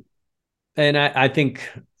again, and I think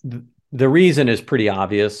the reason is pretty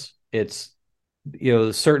obvious. It's,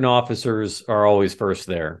 certain officers are always first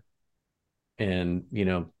there, and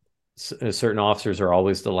certain officers are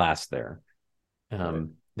always the last there. Right.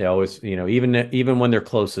 They always, even when they're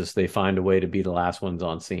closest, they find a way to be the last ones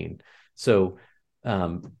on scene. So,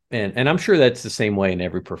 and I'm sure that's the same way in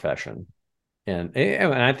every profession. And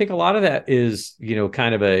I think a lot of that is,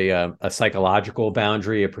 kind of a psychological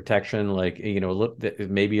boundary, a protection, like,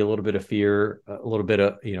 maybe a little bit of fear, a little bit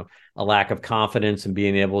of, a lack of confidence in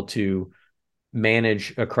being able to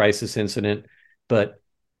manage a crisis incident. But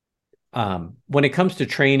when it comes to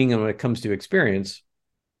training and when it comes to experience,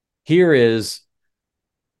 here is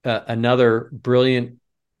another brilliant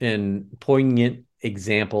and poignant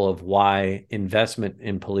example of why investment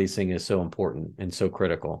in policing is so important and so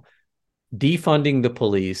critical. Defunding the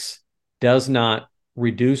police does not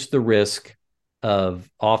reduce the risk of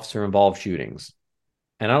officer-involved shootings.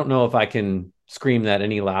 And I don't know if I can scream that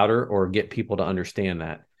any louder or get people to understand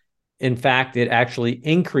that. In fact, it actually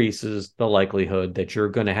increases the likelihood that you're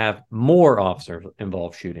going to have more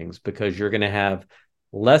officer-involved shootings because you're going to have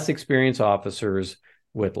less experienced officers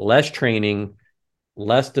with less training,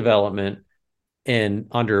 less development, and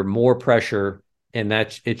under more pressure. And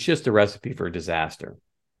it's just a recipe for disaster.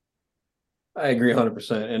 I agree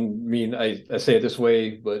 100%. And I mean, I say it this way,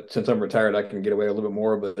 but since I'm retired, I can get away a little bit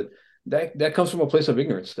more. But that comes from a place of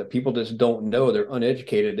ignorance that people just don't know. They're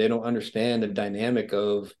uneducated. They don't understand the dynamic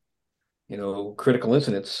of, critical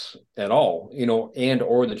incidents at all, and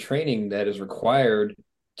or the training that is required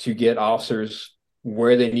to get officers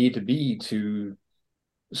where they need to be to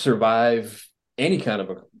survive any kind of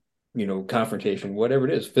a, confrontation, whatever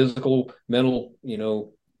it is, physical, mental,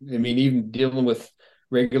 I mean, even dealing with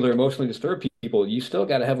regular emotionally disturbed people, you still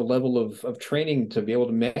got to have a level of training to be able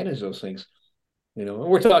to manage those things. And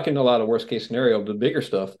we're talking a lot of worst case scenario, the bigger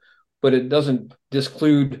stuff, but it doesn't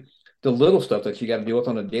disclude the little stuff that you got to deal with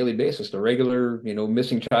on a daily basis, the regular,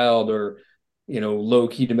 missing child or, low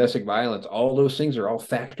key domestic violence. All those things are all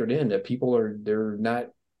factored in that they're not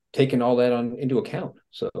taking all that into account.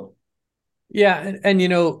 So. Yeah. And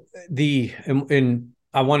and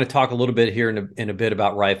I want to talk a little bit here in a bit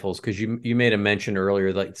about rifles, because you made a mention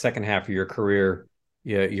earlier, like second half of your career,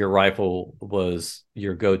 your rifle was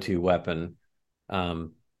your go-to weapon,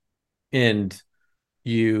 and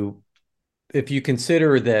if you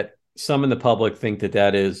consider that some in the public think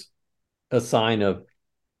that is a sign of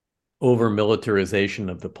over militarization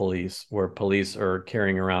of the police, where police are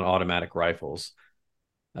carrying around automatic rifles,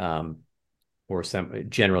 or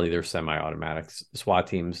generally they're semi-automatics. SWAT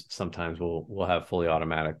teams sometimes will have fully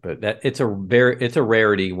automatic, but it's a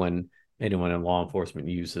rarity when anyone in law enforcement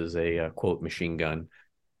uses a quote machine gun.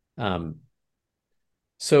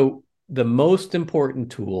 So the most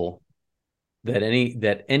important tool that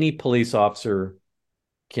any police officer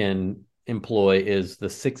can employ is the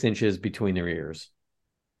 6 inches between their ears.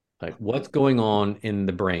 Like, what's going on in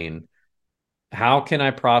the brain? How can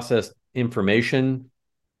I process information?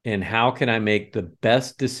 And how can I make the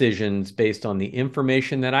best decisions based on the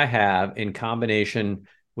information that I have in combination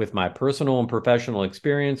with my personal and professional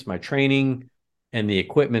experience, my training, and the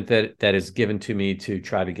equipment that is given to me to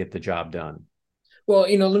try to get the job done? Well,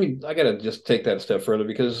 I got to just take that a step further,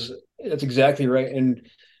 because that's exactly right. And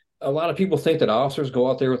a lot of people think that officers go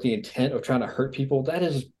out there with the intent of trying to hurt people.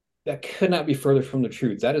 That could not be further from the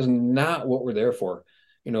truth. That is not what we're there for.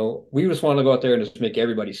 We just want to go out there and just make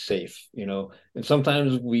everybody safe, and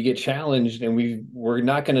sometimes we get challenged, and we're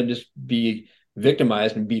not going to just be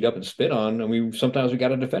victimized and beat up and spit on. And sometimes we got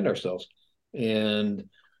to defend ourselves. And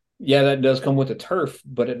yeah, that does come with the turf,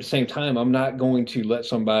 but at the same time, I'm not going to let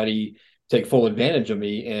somebody take full advantage of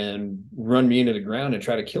me and run me into the ground and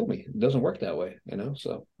try to kill me. It doesn't work that way,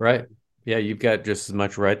 so. Right. Yeah, you've got just as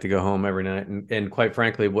much right to go home every night. And quite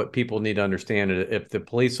frankly, what people need to understand is if the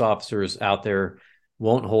police officers out there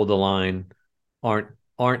won't hold the line,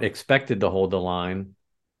 aren't expected to hold the line,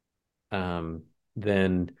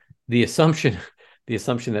 then the assumption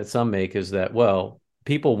that some make is that, well,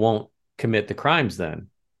 people won't commit the crimes then.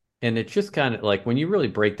 And it's just kind of like, when you really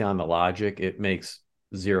break down the logic, it makes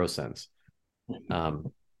zero sense.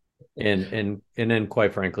 And then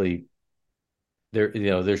quite frankly,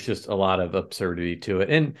 there's just a lot of absurdity to it.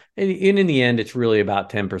 And in the end, it's really about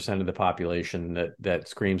 10% of the population that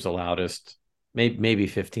screams the loudest, maybe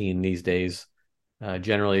 15 these days.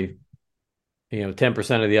 Generally,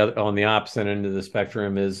 10% of the other on the opposite end of the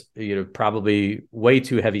spectrum is, probably way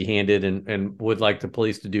too heavy-handed and would like the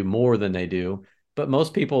police to do more than they do. But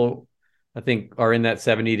most people, I think, are in that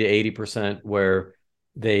 70 to 80% where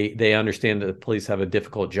they understand that the police have a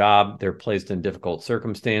difficult job. They're placed in difficult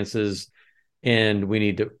circumstances, and we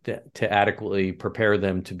need to adequately prepare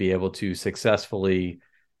them to be able to successfully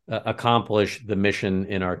accomplish the mission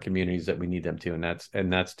in our communities that we need them to,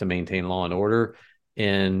 and that's to maintain law and order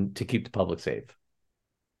and to keep the public safe.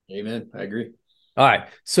 Amen. I agree. All right.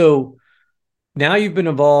 So now you've been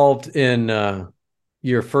involved in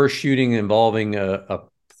your first shooting involving a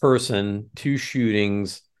person, 2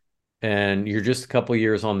 shootings, and you're just a couple of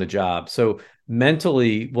years on the job. So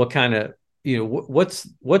mentally, what kind of,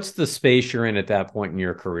 what's the space you're in at that point in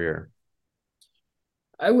your career?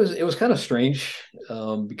 It was kind of strange,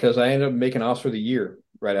 because I ended up making Officer of the Year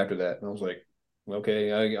right after that. And I was like,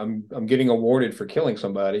 okay, I'm getting awarded for killing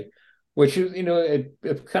somebody, which is,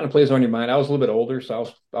 it kind of plays on your mind. I was a little bit older, so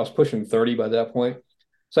I was pushing 30 by that point.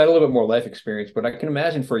 So I had a little bit more life experience, but I can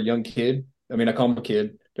imagine for a young kid, I mean, I call them a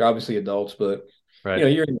kid, they're obviously adults, but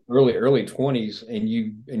Right. you're in the early 20s, and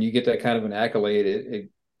you get that kind of an accolade. It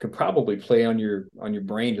could probably play on your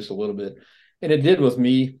brain just a little bit. And it did with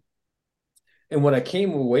me. And what I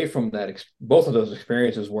came away from both of those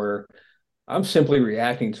experiences were, I'm simply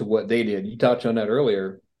reacting to what they did. You touched on that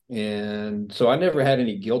earlier. And so I never had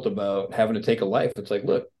any guilt about having to take a life. It's like,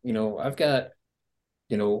 look, I've got,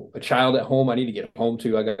 a child at home I need to get home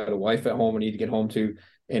to. I got a wife at home I need to get home to.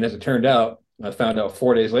 And as it turned out, I found out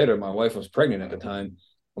 4 days later, my wife was pregnant at the time.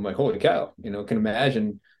 I'm like, holy cow, can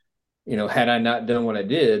imagine, had I not done what I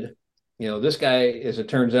did, this guy, as it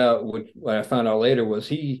turns out, what I found out later was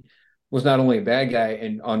he was not only a bad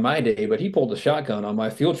guy on my day, but he pulled a shotgun on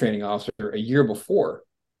my field training officer a year before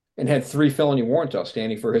and had 3 felony warrants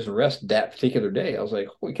outstanding for his arrest that particular day. I was like,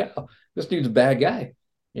 holy cow, this dude's a bad guy,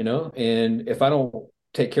 and if I don't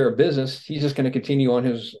take care of business, he's just going to continue on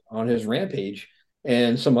his rampage.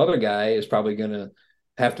 And some other guy is probably going to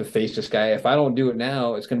have to face this guy. If I don't do it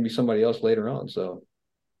now, it's going to be somebody else later on. So,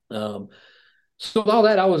 so all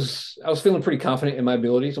that, I was feeling pretty confident in my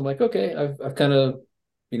abilities. I'm like, okay, I've kind of,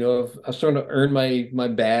 I've started to earn my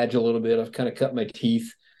badge a little bit. I've kind of cut my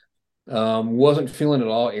teeth. Wasn't feeling at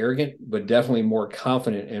all arrogant, but definitely more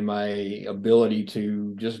confident in my ability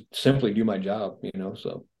to just simply do my job,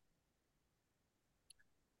 so.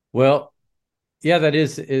 Well, yeah, it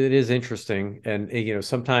is interesting. And,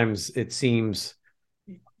 sometimes it seems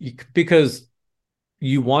because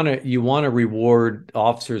you want to reward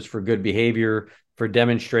officers for good behavior, for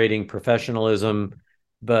demonstrating professionalism.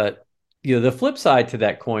 But, the flip side to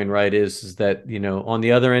that coin, right, is that, on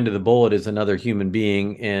the other end of the bullet is another human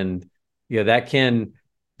being. And, that can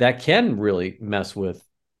really mess with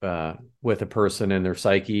a person and their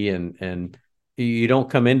psyche. And, you don't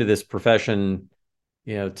come into this profession,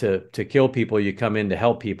 to kill people. You come in to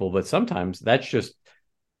help people, but sometimes that's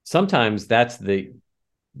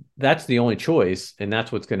the only choice, and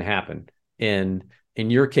that's what's going to happen. And in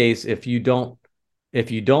your case, if you don't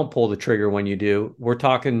pull the trigger when you do, we're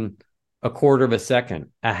talking a quarter of a second,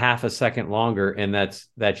 a half a second longer, and that's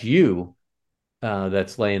you,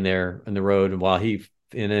 that's laying there in the road,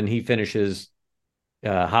 and then he finishes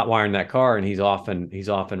hot wiring that car, and he's off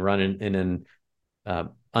and running, and then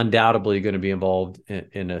undoubtedly going to be involved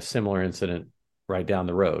in a similar incident right down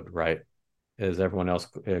the road, right, as everyone else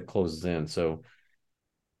closes in. So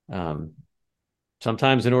um,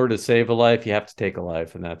 sometimes in order to save a life, you have to take a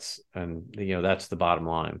life, and that's the bottom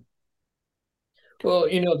line. Well,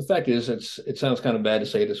 the fact is, it sounds kind of bad to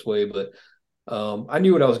say it this way, but I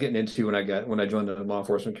knew what I was getting into when I joined the law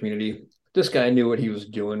enforcement community. This guy knew what he was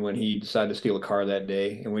doing when he decided to steal a car that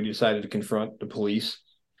day, and when he decided to confront the police.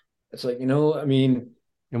 It's like, I mean,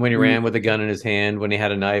 And when he we ran with a gun in his hand, when he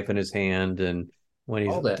had a knife in his hand, and when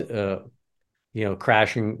he's all that.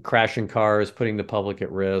 crashing cars, putting the public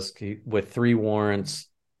at risk with 3 warrants.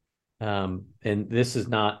 And and this is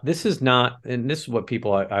what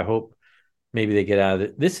people, I hope maybe they get out of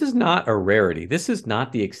it. This is not a rarity. This is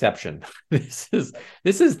not the exception. This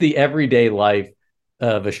is the everyday life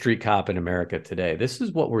of a street cop in America today. This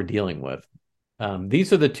is what we're dealing with.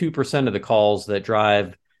 These are the 2% of the calls that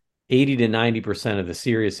drive 80 to 90% of the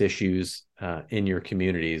serious issues in your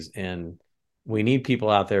communities. And we need people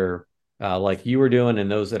out there like you are doing,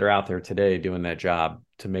 and those that are out there today doing that job,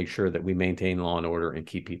 to make sure that we maintain law and order and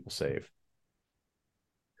keep people safe.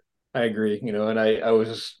 I agree, and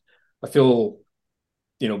I feel,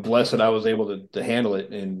 blessed that I was able to handle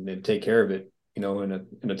it and take care of it, in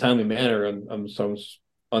a timely manner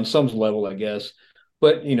on some level, I guess.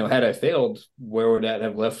 But, had I failed, where would that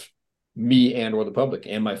have left me and or the public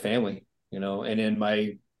and my family, and in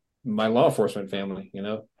my law enforcement family,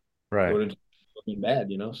 it Right. would have been bad,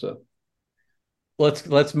 so.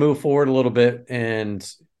 Let's move forward a little bit, and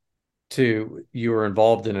you were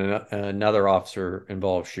involved in another officer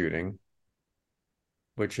involved shooting,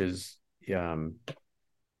 which is what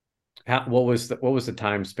was the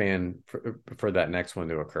time span for that next one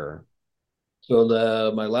to occur?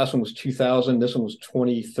 So my last one was 2000. This one was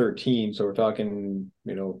 2013. So we're talking,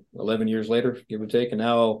 11 years later, give or take. And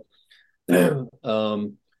now,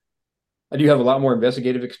 I do have a lot more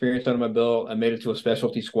investigative experience under my belt. I made it to a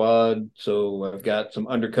specialty squad, so I've got some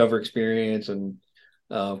undercover experience and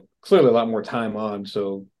clearly a lot more time on.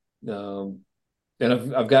 So, and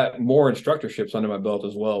I've got more instructorships under my belt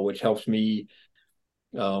as well, which helps me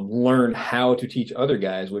learn how to teach other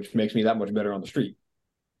guys, which makes me that much better on the street.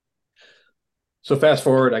 So fast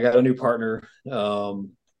forward, I got a new partner.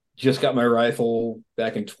 Just got my rifle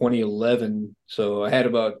back in 2011, so I had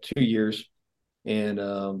about 2 years. And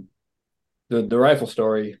the rifle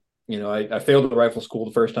story, I failed the rifle school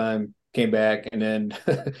the first time, came back, and then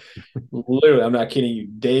literally, I'm not kidding you,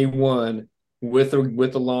 day one with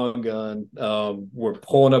the long gun, we're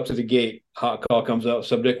pulling up to the gate. Hot call comes out,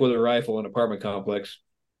 subject with a rifle in an apartment complex,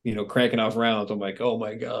 cranking off rounds. I'm like, oh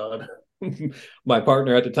my god. My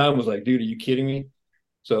partner at the time was like, dude, are you kidding me?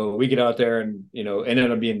 So we get out there and,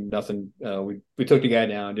 ended up being nothing. We took the guy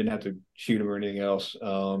down, didn't have to shoot him or anything else.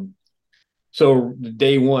 So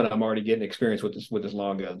day one, I'm already getting experience with this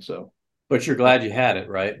long gun. So, But you're glad you had it,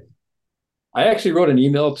 right? I actually wrote an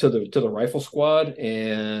email to the rifle squad,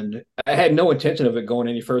 and I had no intention of it going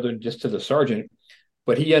any further, just to the sergeant.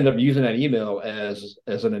 But he ended up using that email as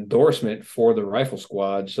an endorsement for the rifle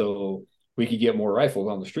squad, so we could get more rifles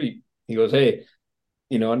on the street. He goes, hey,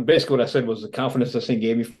 and basically what I said was the confidence this thing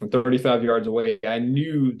gave me from 35 yards away. I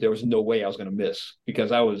knew there was no way I was going to miss,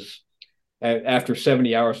 because I was, after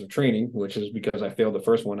 70 hours of training, which is because I failed the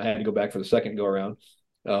first one, I had to go back for the second go around.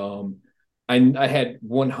 I had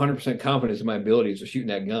 100% confidence in my abilities of shooting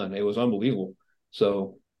that gun. It was unbelievable.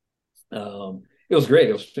 So it was great.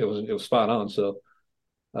 It was spot on. So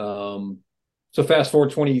fast forward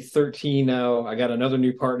 2013. Now I got another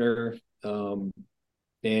new partner,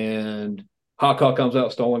 and hot call comes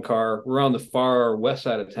out, stolen car. We're on the far west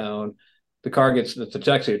side of town. It's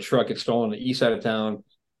actually a truck. It's stolen on the east side of town.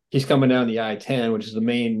 He's coming down the I-10, which is the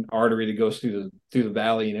main artery that goes through the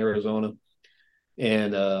valley in Arizona.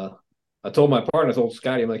 And I told my partner, I told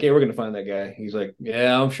Scotty, I'm like, hey, we're going to find that guy. He's like,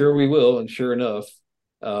 yeah, I'm sure we will. And sure enough,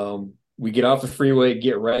 we get off the freeway,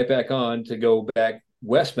 get right back on to go back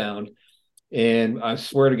westbound. And I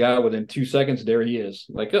swear to God, within 2 seconds, there he is.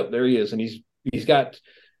 Like, oh, there he is. And he's got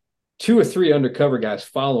 2 or 3 undercover guys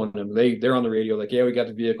following him. They're on the radio, like, yeah, we got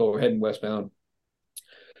the vehicle. We're heading westbound.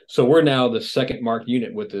 So we're now the second marked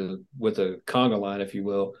unit with the conga line, if you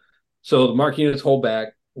will. So the MARC units hold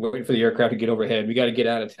back, waiting for the aircraft to get overhead. We got to get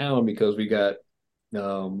out of town because we got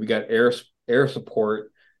air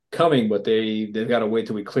support coming, but they've got to wait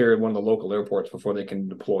till we clear one of the local airports before they can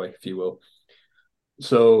deploy, if you will.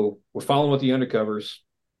 So we're following with the undercovers,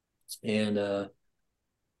 and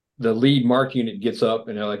the lead MARC unit gets up,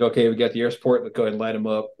 and they're like, "Okay, we got the air support. Let's go ahead and light them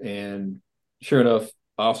up." And sure enough,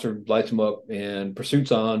 officer lights them up, and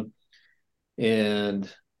pursuit's on,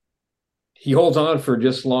 and he holds on for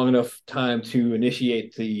just long enough time to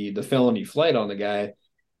initiate the felony flight on the guy.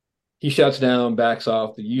 He shuts down, backs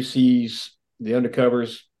off. The UCs, the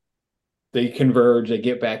undercovers, they converge, they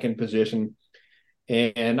get back in position.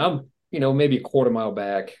 And I'm, maybe a quarter mile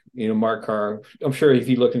back, Mark Carr. I'm sure if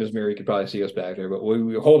he looked in his mirror, he could probably see us back there, but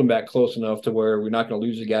we hold him back close enough to where we're not going to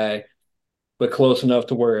lose the guy, but close enough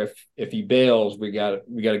to where if he bails, we got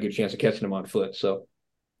a good chance of catching him on foot. So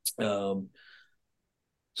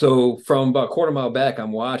from about a quarter mile back,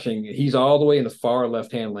 I'm watching. He's all the way in the far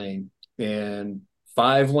left-hand lane, and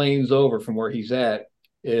 5 lanes over from where he's at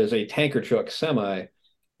is a tanker truck semi,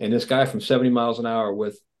 and this guy from 70 miles an hour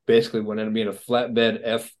with basically what ended up being a flatbed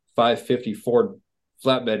F-550 Ford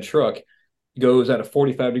flatbed truck goes at a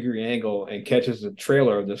 45-degree angle and catches the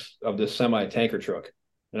trailer of this semi tanker truck.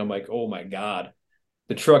 And I'm like, oh my God.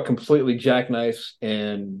 The truck completely jackknifes,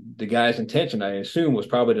 and the guy's intention, I assume, was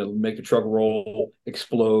probably to make the truck roll,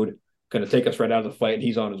 explode, going to take us right out of the fight, and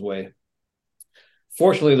he's on his way.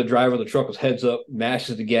 Fortunately, the driver of the truck was heads up,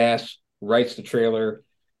 mashes the gas, rights the trailer.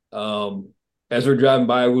 As we're driving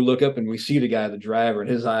by, we look up and we see the guy, the driver, and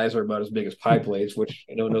his eyes are about as big as pie plates, which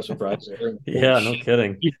no surprise there. Yeah, no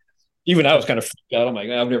kidding. Even I was kind of freaked out. I'm like,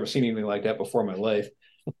 I've never seen anything like that before in my life.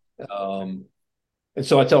 And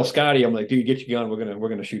so I tell Scotty, I'm like, dude, get your gun. We're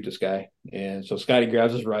gonna shoot this guy. And so Scotty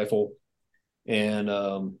grabs his rifle, and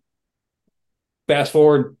fast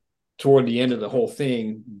forward toward the end of the whole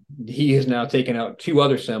thing, he has now taken out 2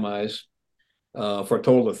 other semis for a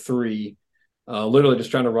total of 3. Literally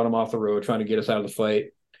just trying to run them off the road, trying to get us out of the fight.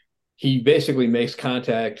 He basically makes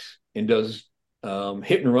contact and does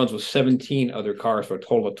hit and runs with 17 other cars for a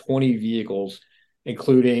total of 20 vehicles,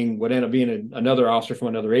 including what ended up being another officer from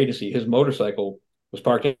another agency. His motorcycle was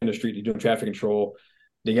parked in the street. He's doing traffic control.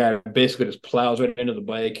 The guy basically just plows right into the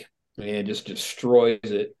bike and just destroys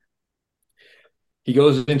it. He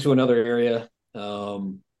goes into another area,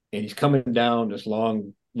 and he's coming down this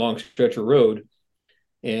long stretch of road.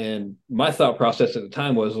 And my thought process at the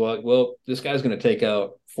time was like, well, this guy's going to take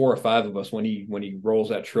out 4 or 5 of us when he rolls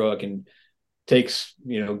that truck and takes,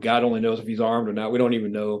 God only knows if he's armed or not. We don't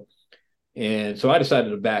even know. And so I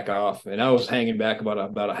decided to back off, and I was hanging back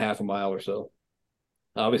about a half a mile or so.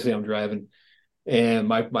 Obviously, I'm driving, and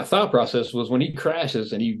my thought process was when he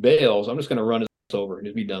crashes and he bails, I'm just going to run his over and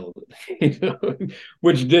just be done with it.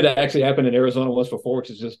 Which did actually happen in Arizona once before, which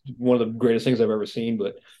is just one of the greatest things I've ever seen.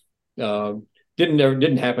 But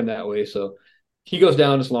didn't happen that way. So he goes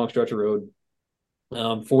down this long stretch of road.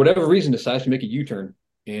 For whatever reason, decides to make a U-turn,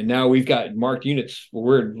 and now we've got marked units.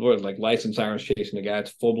 We're like lights and sirens chasing the guy.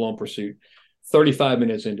 It's full blown pursuit. 35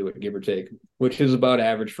 minutes into it, give or take, which is about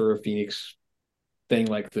average for a Phoenix thing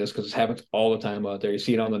like this, because it happens all the time out there. You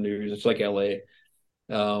see it on the news. It's like LA.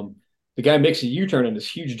 The guy makes a U-turn in this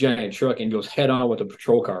huge giant truck and goes head on with a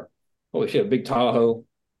patrol car. Holy shit, a big Tahoe.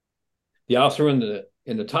 The officer in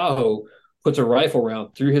the Tahoe puts a rifle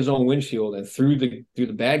round through his own windshield and through the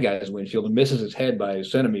bad guy's windshield and misses his head by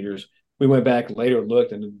centimeters. We went back later,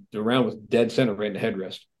 looked, and the round was dead center right in the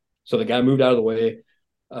headrest. So the guy moved out of the way.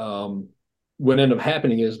 What ended up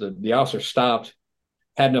happening is the officer stopped,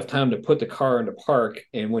 had enough time to put the car into park,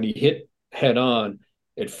 and when he hit head on,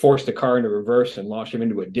 it forced the car into reverse and launched him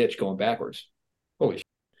into a ditch going backwards. Holy shit.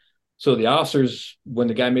 So the officers, when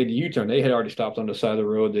the guy made the U-turn, they had already stopped on the side of the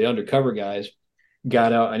road. The undercover guys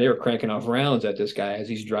got out, and they were cranking off rounds at this guy as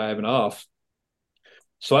he's driving off.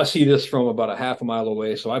 So I see this from about a half a mile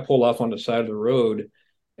away. So I pull off on the side of the road,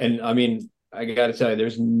 and I mean, I got to tell you,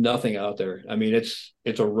 there's nothing out there. I mean, it's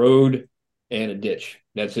a road and a ditch.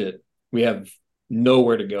 That's it. We have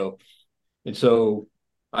nowhere to go. And so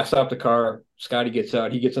I stop the car. Scotty gets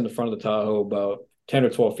out. He gets in the front of the Tahoe about 10 or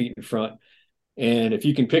 12 feet in front. And if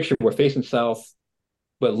you can picture, we're facing south,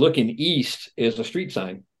 but looking east is a street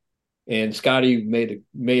sign. And Scotty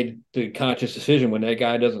made the conscious decision, when that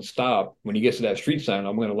guy doesn't stop, when he gets to that street sign,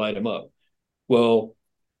 I'm going to light him up. Well,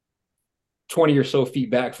 20 or so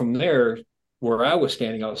feet back from there, where I was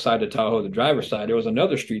standing outside the Tahoe, the driver's side, there was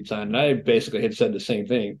another street sign, and I basically had said the same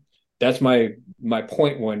thing. That's my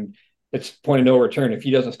point. When it's point of no return, if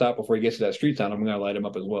he doesn't stop before he gets to that street sign, I'm going to light him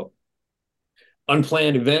up as well.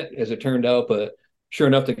 Unplanned event, as it turned out, but sure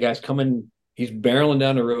enough, the guy's coming He's barreling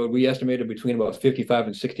down the road. We estimated between about 55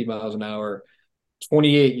 and 60 miles an hour,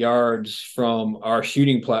 28 yards from our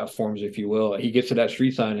shooting platforms, if you will. He gets to that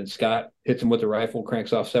street sign, and Scott hits him with the rifle,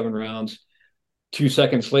 cranks off 7 rounds. 2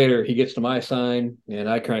 seconds later, he gets to my sign, and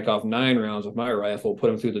I crank off 9 rounds with my rifle, put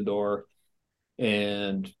him through the door,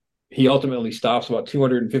 and he ultimately stops about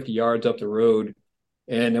 250 yards up the road.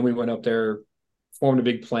 And then we went up there, formed a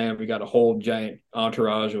big plan. We got a whole giant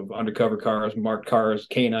entourage of undercover cars, marked cars,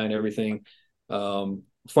 canine, everything.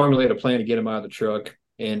 Formulated a plan to get him out of the truck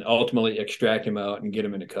and ultimately extract him out and get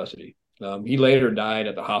him into custody. He later died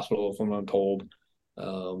at the hospital, from what I'm told.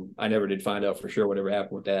 I never did find out for sure whatever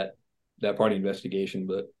happened with that part of the investigation,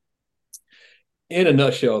 but in a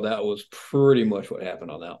nutshell, that was pretty much what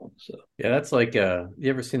happened on that one. So yeah, that's like you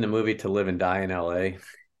ever seen the movie To Live and Die in LA?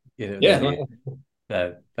 Yeah.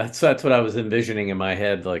 That's what I was envisioning in my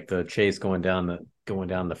head, like the chase going down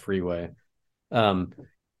the freeway.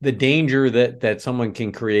 The danger that someone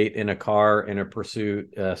can create in a car in a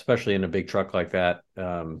pursuit, especially in a big truck like that,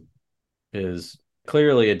 is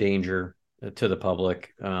clearly a danger to the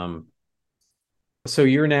public. So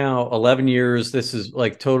you're now 11 years. This is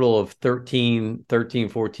like total of 13,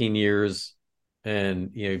 14 years.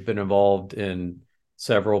 And you've been involved in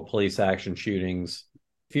several police action shootings.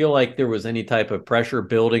 Feel like there was any type of pressure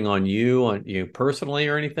building on you personally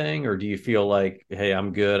or anything? Or do you feel like, hey,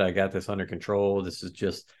 I'm good, I got this under control, this is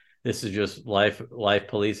just life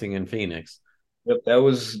policing in Phoenix? Yep, that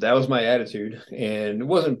was my attitude, and it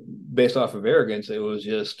wasn't based off of arrogance. It was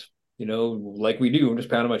just, like we do. I'm just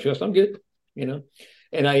pounding my chest. I'm good, and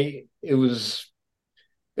it was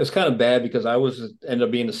kind of bad because I ended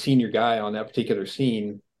up being the senior guy on that particular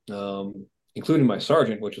scene, including my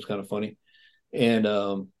sergeant, which was kind of funny. And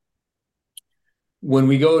when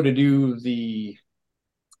we go to do the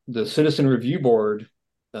citizen review board,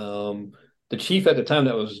 the chief at the time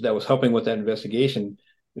that was helping with that investigation,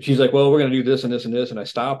 she's like, well, we're going to do this and this and this. And I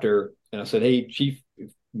stopped her and I said, hey, chief,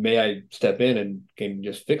 may I step in and can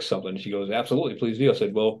just fix something? And she goes, absolutely, please do. I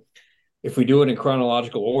said, well, if we do it in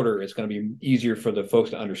chronological order, it's going to be easier for the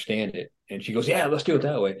folks to understand it. And she goes, yeah, let's do it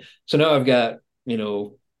that way. So now I've got,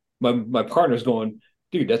 my partner's going,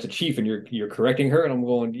 dude, that's a chief and you're correcting her. And I'm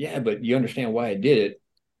going, yeah, but you understand why I did it.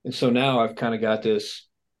 And so now I've kind of got this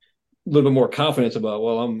little bit more confidence about,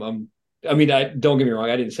 well, I mean, don't get me wrong,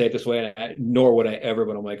 I didn't say it this way, nor would I ever,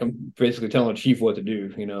 but I'm like, I'm basically telling chief what to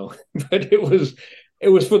do, but it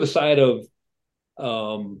was for the side of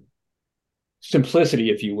simplicity,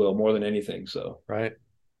 if you will, more than anything. So right.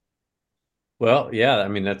 Well, yeah, I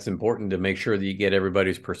mean, that's important to make sure that you get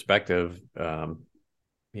everybody's perspective,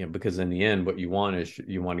 because in the end, what you want is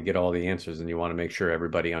you want to get all the answers and you want to make sure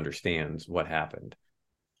everybody understands what happened.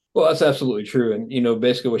 Well, that's absolutely true. And,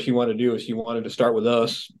 basically what she wanted to do is she wanted to start with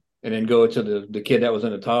us and then go to the kid that was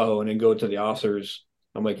in the Tahoe and then go to the officers.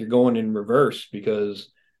 I'm like, you're going in reverse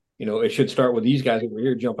because, it should start with these guys over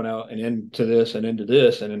here jumping out and into this and into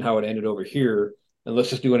this and then how it ended over here. And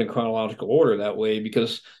let's just do it in chronological order that way,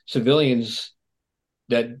 because civilians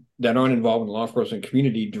that aren't involved in the law enforcement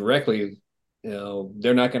community directly,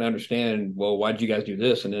 they're not going to understand, well, why did you guys do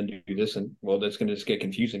this and then do this? And well, that's going to just get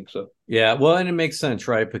confusing. So, yeah, well, and it makes sense,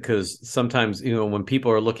 right? Because sometimes, when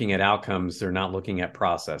people are looking at outcomes, they're not looking at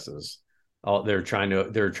processes. They're trying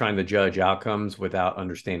to judge outcomes without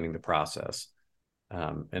understanding the process.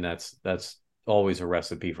 And that's always a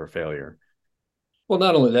recipe for failure. Well,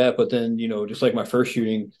 not only that, but then, just like my first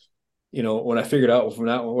shooting, when I figured out from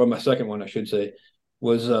that one, or my second one, I should say,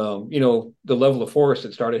 was, the level of force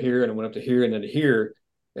that started here and it went up to here and then to here.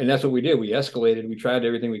 And that's what we did. We escalated. We tried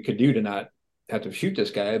everything we could do to not have to shoot this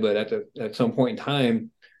guy. But at some point in time,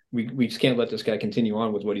 we just can't let this guy continue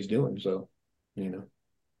on with what he's doing. So,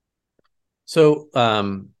 So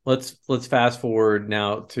let's fast forward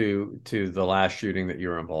now to the last shooting that you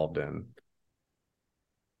were involved in.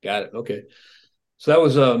 Got it. Okay. So that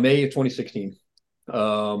was May of 2016.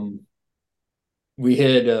 We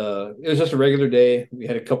had it was just a regular day. We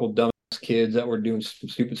had a couple of dumb kids that were doing some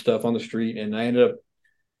stupid stuff on the street, and I ended up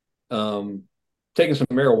taking some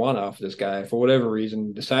marijuana off this guy for whatever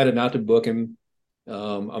reason. Decided not to book him.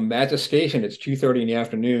 I'm at the station. It's 2:30 in the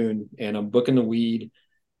afternoon, and I'm booking the weed,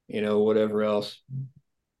 whatever else.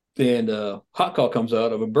 Then hot call comes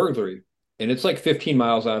out of a burglary, and it's like 15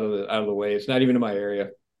 miles out of the way. It's not even in my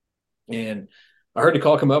area, and I heard the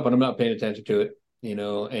call come up, and I'm not paying attention to it,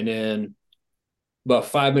 and then about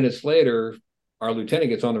 5 minutes later, our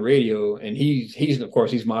lieutenant gets on the radio, and he's of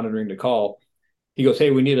course he's monitoring the call. He goes,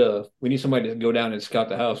 "Hey, we need somebody to go down and scout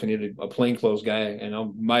the house. We need a plainclothes guy."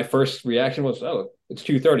 And my first reaction was, "Oh, it's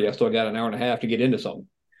 2:30. I still got an hour and a half to get into something."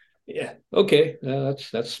 Yeah, okay,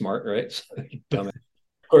 that's smart, right? Dumb.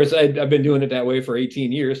 course, I've been doing it that way for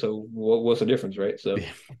 18 years. So what's the difference, right? So,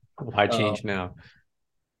 Why change um, now?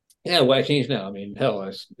 yeah, why change now? I mean, hell,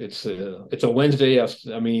 it's a Wednesday.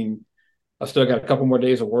 I mean, I still got a couple more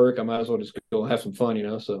days of work. I might as well just go have some fun, you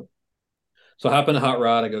know. So I hop in a hot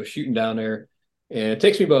rod. I go shooting down there, and it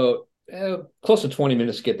takes me about close to 20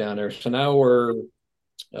 minutes to get down there. So now we're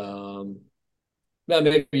well,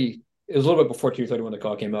 maybe it was a little bit before 2:30 when the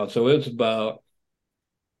call came out. So it's about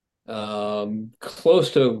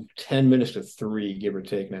close to 10 minutes to 3, give or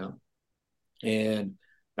take now. And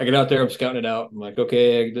I get out there, I'm scouting it out. I'm like,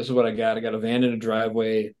 okay, this is what I got. I got a van in a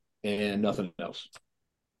driveway and nothing else.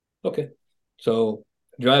 Okay. So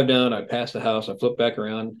I drive down, I pass the house, I flip back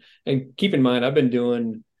around. And keep in mind, I've been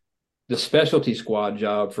doing the specialty squad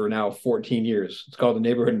job for now 14 years. It's called the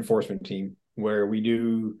Neighborhood Enforcement Team, where we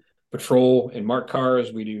do patrol and marked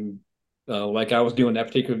cars. We do, like I was doing that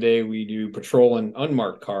particular day, we do patrol and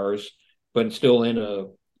unmarked cars, but it's still in a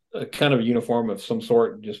kind of uniform of some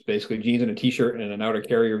sort, just basically jeans and a t-shirt and an outer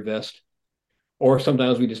carrier vest. Or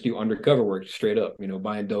sometimes we just do undercover work straight up,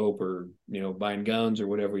 buying dope or, buying guns or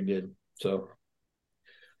whatever we did. So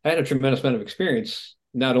I had a tremendous amount of experience,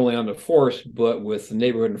 not only on the force, but with the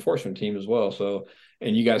neighborhood enforcement team as well. So,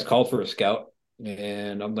 and you guys called for a scout,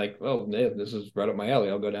 and I'm like, oh, yeah, this is right up my alley.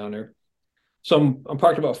 I'll go down there. So I'm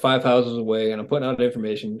parked about 5 houses away, and I'm putting out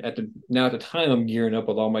information at the time I'm gearing up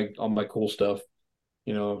with all my cool stuff.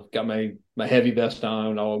 Got my heavy vest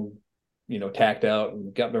on, all tacked out,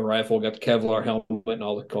 and got my rifle, got the Kevlar helmet, and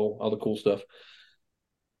all the cool stuff.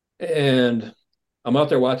 And I'm out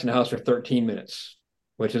there watching the house for 13 minutes,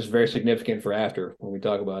 which is very significant for after when we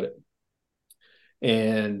talk about it.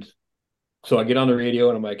 And so I get on the radio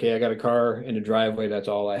and I'm like, hey, I got a car in the driveway. That's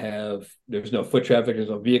all I have. There's no foot traffic. There's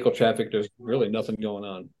no vehicle traffic. There's really nothing going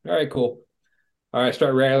on. All right, cool. All right,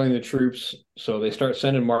 start rallying the troops. So they start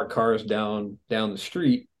sending marked cars down the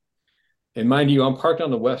street. And mind you, I'm parked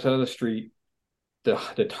on the west side of the street.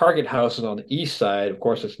 The target house is on the east side. Of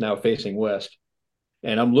course, it's now facing west.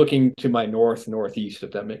 And I'm looking to my northeast,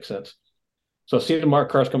 if that makes sense. So I see the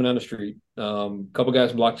marked cars coming down the street. A couple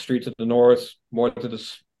guys block the streets at the north, more to the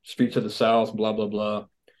streets to the south, blah, blah, blah.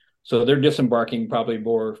 So they're disembarking probably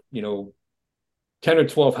more, 10 or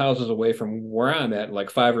 12 houses away from where I'm at, like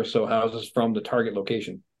 5 or so houses from the target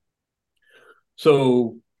location.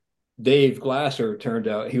 So Dave Glasser, turned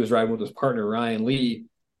out he was riding with his partner, Ryan Lee,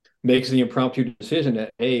 makes the impromptu decision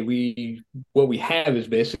that, hey, what we have is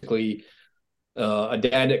basically a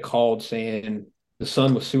dad that called saying the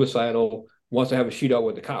son was suicidal, wants to have a shootout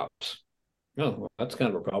with the cops. Oh, well, that's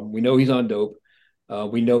kind of a problem. We know he's on dope.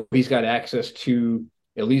 We know he's got access to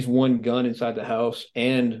at least one gun inside the house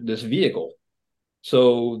and this vehicle.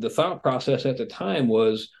 So the thought process at the time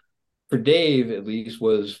was, for Dave at least,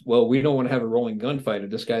 was, well, we don't want to have a rolling gunfight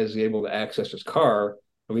if this guy is able to access his car.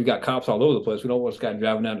 And we've got cops all over the place. We don't want this guy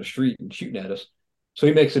driving down the street and shooting at us. So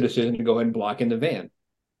he makes a decision to go ahead and block in the van.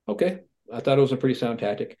 Okay. I thought it was a pretty sound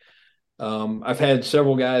tactic. I've had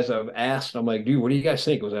several guys I've asked, I'm like, dude, what do you guys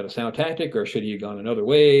think? Was that a sound tactic or should he have gone another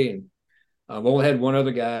way? And I've only had one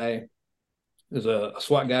other guy, there's a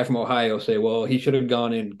SWAT guy from Ohio, say, well, he should have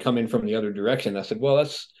gone and come in from the other direction. I said, well,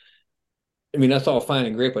 that's all fine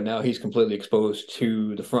and great, but now he's completely exposed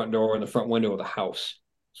to the front door and the front window of the house.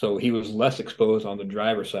 So he was less exposed on the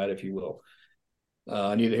driver's side, if you will.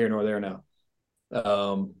 Neither here nor there now.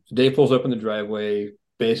 Dave pulls up in the driveway,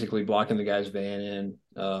 basically blocking the guy's van in.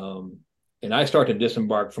 And I start to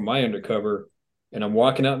disembark from my undercover, and I'm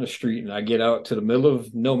walking out in the street, and I get out to the middle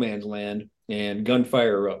of no man's land, and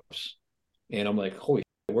gunfire erupts. And I'm like, holy,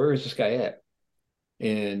 where is this guy at?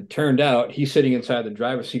 And turned out he's sitting inside the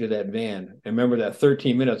driver's seat of that van. And remember that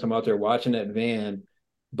 13 minutes I'm out there watching that van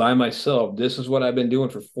by myself. This is what I've been doing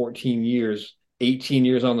for 14 years, 18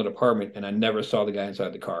 years on the department, and I never saw the guy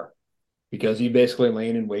inside the car because he basically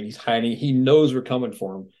laying in wait. He's hiding. He knows we're coming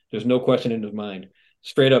for him. There's no question in his mind.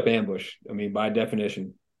 Straight up ambush. I mean, by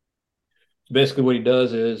definition. Basically what he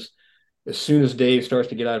does is, as soon as Dave starts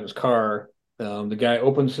to get out of his car, the guy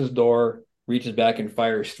opens his door, reaches back and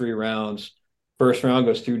fires 3 rounds. First round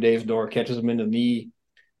goes through Dave's door, catches him in the knee.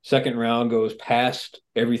 Second round goes past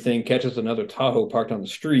everything, catches another Tahoe parked on the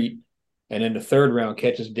street. And then the third round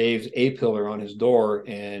catches Dave's A-pillar on his door.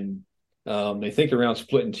 And they think the round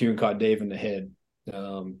split in 2 and caught Dave in the head,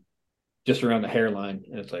 just around the hairline.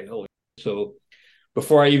 And it's like, holy. So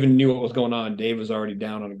before I even knew what was going on, Dave was already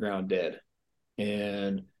down on the ground dead.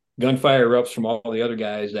 And gunfire erupts from all the other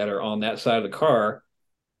guys that are on that side of the car.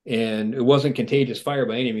 And it wasn't contagious fire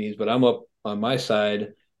by any means, but I'm up on my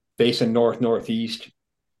side facing northeast.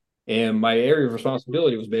 And my area of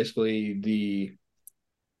responsibility was basically the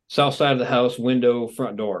south side of the house, window,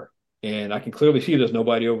 front door. and I can clearly see there's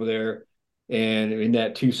nobody over there. And in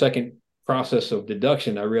that 2 second process of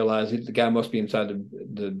deduction, I realized the guy must be inside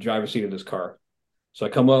the driver's seat of this car. So I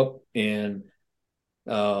come up and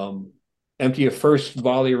empty a first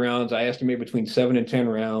volley of rounds. I estimate between 7 and 10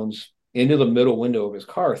 rounds into the middle window of his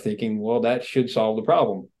car, thinking, well, that should solve the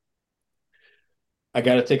problem. I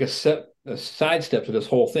got to take a sidestep to this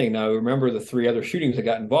whole thing. Now, remember the 3 other shootings I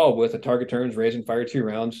got involved with: a target turns, raise and fire 2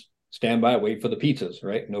 rounds, stand by, wait for the pizzas,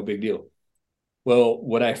 right? No big deal. Well,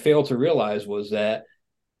 what I failed to realize was that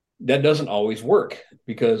that doesn't always work,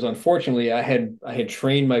 because unfortunately I had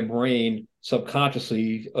trained my brain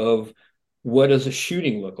subconsciously of what does a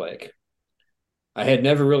shooting look like. I had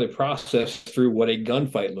never really processed through what a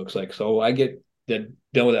gunfight looks like. So I get done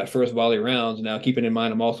with that first volley of rounds. Now, keeping in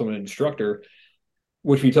mind I'm also an instructor,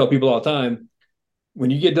 which we tell people all the time: when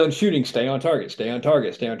you get done shooting, stay on target, stay on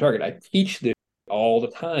target, stay on target. I teach this all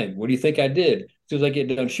the time. What do you think I did? As soon as I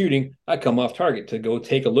get done shooting, I come off target to go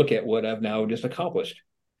take a look at what I've now just accomplished.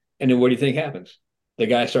 And then what do you think happens? The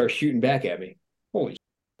guy starts shooting back at me. Holy.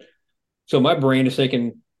 So my brain is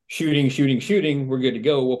thinking, shooting, shooting, shooting. We're good to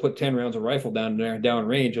go. We'll put 10 rounds of rifle down there, down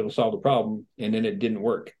range. It'll solve the problem. And then it didn't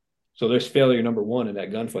work. So there's failure number one in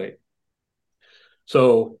that gunfight.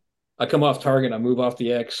 So I come off target, I move off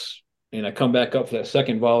the X, and I come back up for that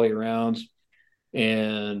second volley of rounds.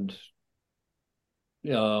 And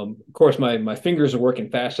of course, my fingers are working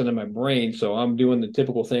faster than my brain, so I'm doing the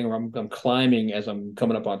typical thing where I'm climbing as I'm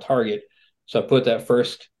coming up on target. So I put that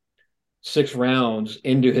first 6 rounds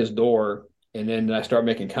into his door, and then I start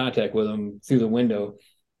making contact with him through the window.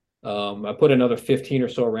 I put another 15 or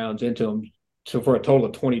so rounds into him, so for a total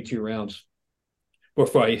of 22 rounds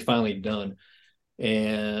before he's finally done.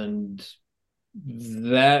 And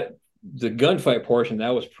that the gunfight portion, that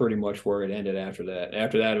was pretty much where it ended after that.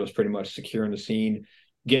 After that, it was pretty much securing the scene,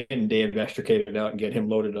 getting Dave extricated out and get him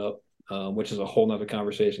loaded up, which is a whole nother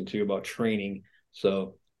conversation too about training.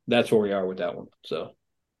 So that's where we are with that one. So.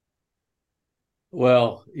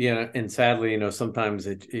 Well, and sadly, sometimes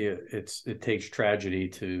it takes tragedy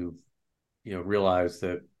to, realize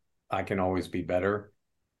that I can always be better.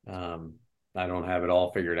 I don't have it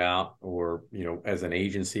all figured out, or, as an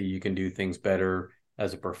agency, you can do things better.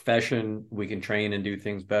 As a profession, we can train and do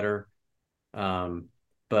things better.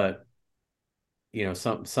 But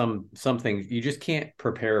some things you just can't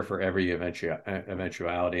prepare for every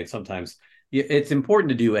eventuality. And sometimes it's important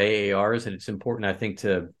to do AARs, and it's important, I think,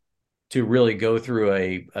 to really go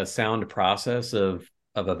through a sound process of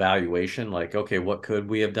evaluation. Like, okay, what could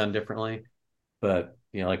we have done differently? But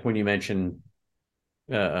like when you mentioned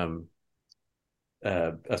a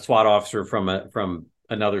SWAT officer from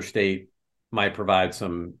another state might provide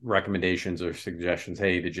some recommendations or suggestions.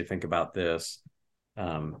 Hey, did you think about this?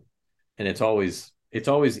 And it's always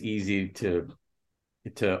easy to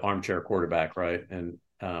armchair quarterback, right? And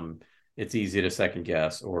it's easy to second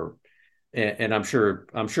guess, and I'm sure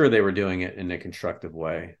they were doing it in a constructive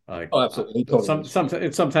way. Like, Oh, absolutely.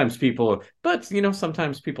 Totally. Sometimes people, but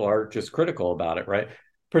sometimes people are just critical about it, right?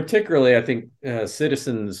 Particularly, I think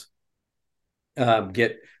citizens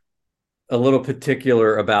get a little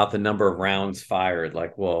particular about the number of rounds fired.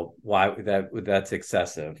 Like, well, why that's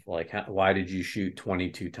excessive. Like, why did you shoot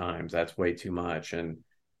 22 times? That's way too much. And,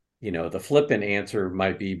 the flippant answer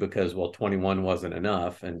might be because, well, 21 wasn't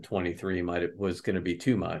enough and 23 was going to be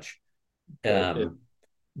too much.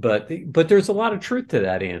 But there's a lot of truth to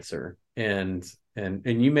that answer. And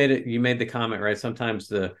you made the comment, right? Sometimes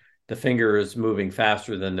the finger is moving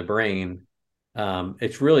faster than the brain.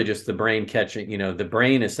 It's really just the brain catching, the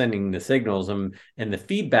brain is sending the signals, and the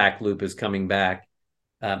feedback loop is coming back.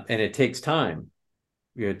 And it takes time,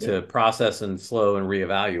 to process and slow and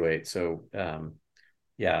reevaluate. So,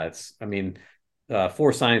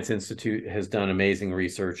 Force Science Institute has done amazing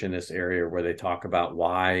research in this area where they talk about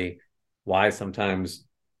why sometimes,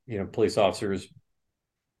 police officers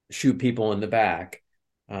shoot people in the back.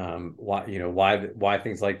 Why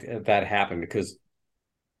things like that happen, because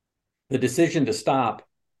the decision to stop,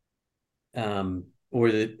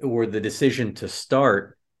 or the decision to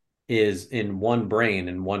start is in one brain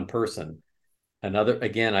and one person.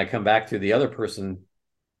 Again, I come back to the other person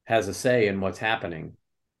has a say in what's happening,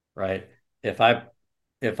 right? If I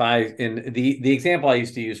in the example I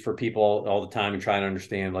used to use for people all the time and try to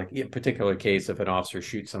understand, like, in a particular case, if an officer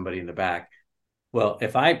shoots somebody in the back, well,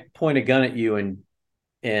 if I point a gun at you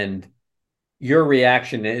and your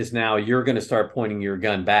reaction is now you're going to start pointing your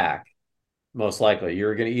gun back. Most likely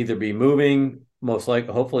you're going to either be moving,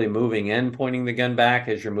 hopefully moving and pointing the gun back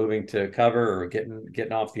as you're moving to cover or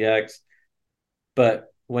getting off the X.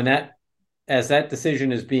 But as that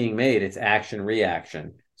decision is being made, it's action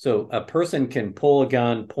reaction. So a person can pull a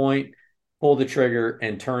gun, point, pull the trigger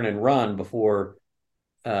and turn and run before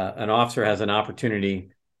an officer has an opportunity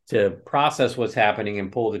to process what's happening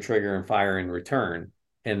and pull the trigger and fire in return.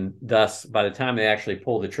 And thus, by the time they actually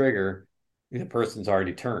pull the trigger, the person's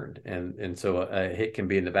already turned, and so a hit can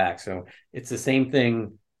be in the back. So it's the same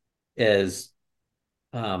thing as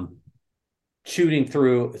um, shooting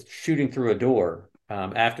through a door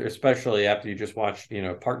after, especially after you just watched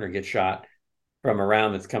a partner get shot from a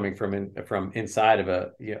round that's coming from inside of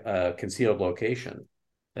a concealed location.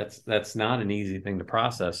 That's not an easy thing to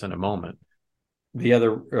process in a moment. The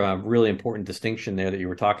other really important distinction there that you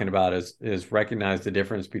were talking about is recognize the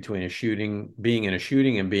difference between being in a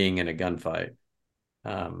shooting and being in a gunfight.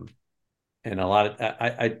 Um, and a lot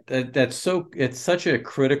of it's such a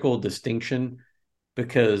critical distinction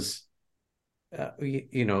because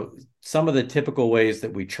some of the typical ways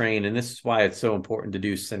that we train, and this is why it's so important to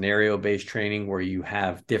do scenario-based training where you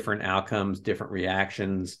have different outcomes, different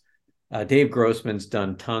reactions. Dave Grossman's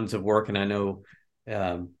done tons of work, and I know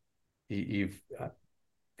you've,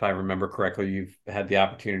 if I remember correctly, you've had the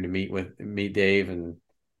opportunity to meet Dave and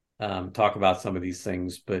talk about some of these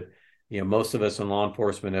things. But most of us in law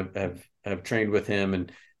enforcement have trained with him,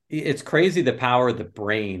 and it's crazy the power of the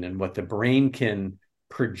brain and what the brain can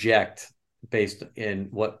project based in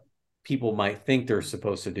what people might think they're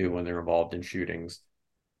supposed to do when they're involved in shootings.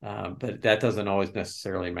 But that doesn't always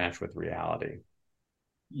necessarily match with reality.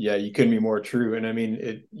 Yeah, you couldn't be more true. And I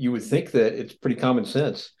mean, you would think that it's pretty common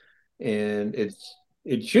sense, and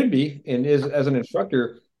it should be. And as an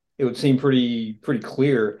instructor, it would seem pretty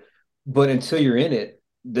clear. But until you're in it,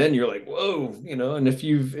 then you're like, whoa, And if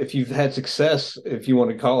you've had success, if you want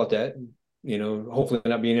to call it that, hopefully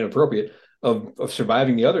not being inappropriate, of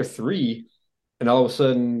surviving the other three, and all of a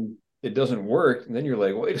sudden it doesn't work, and then you're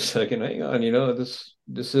like, wait a second, hang on, this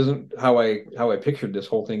isn't how I pictured this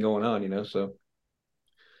whole thing going on. So,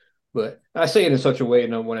 but I say it in such a way,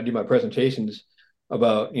 when I do my presentations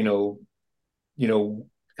about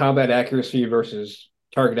combat accuracy versus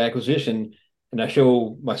target acquisition, and I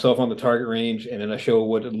show myself on the target range, and then I show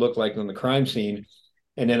what it looked like on the crime scene,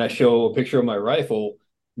 and then I show a picture of my rifle.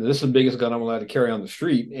 This is the biggest gun I'm allowed to carry on the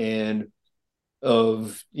street, and in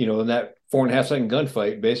that 4.5 second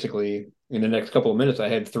gunfight, basically in the next couple of minutes, I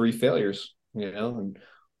had 3 failures, and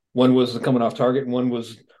one was coming off target, and one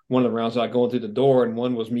was one of the rounds not going through the door, and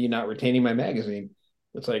one was me not retaining my magazine.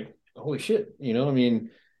 It's like, holy shit, I mean,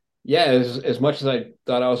 yeah, as much as I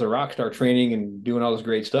thought I was a rock star training and doing all this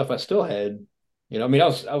great stuff, I still had, I mean, I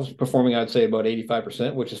was performing, I'd say about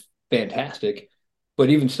 85%, which is fantastic. But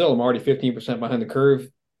even still, I'm already 15% behind the curve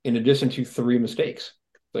in addition to 3 mistakes.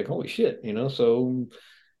 Like, holy shit, so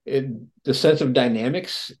the sense of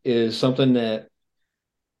dynamics is something that,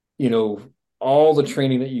 all the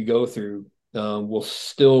training that you go through will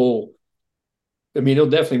still, I mean, it'll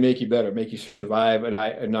definitely make you better, make you survive. And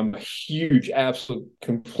I'm a huge, absolute,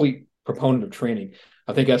 complete proponent of training.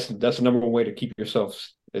 I think that's the number one way to keep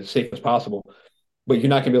yourself as safe as possible. But you're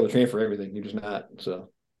not going to be able to train for everything. You're just not.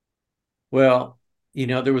 So, Well,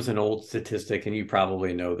 there was an old statistic, and you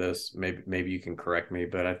probably know this. Maybe you can correct me,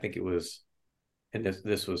 but I think it was, and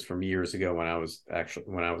this was from years ago when I was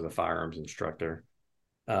a firearms instructor.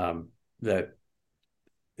 That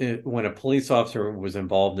when a police officer was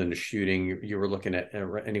involved in a shooting, you were looking at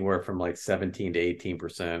anywhere from like 17 to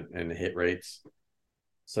 18% in hit rates.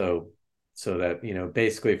 So that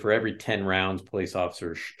basically for every 10 rounds police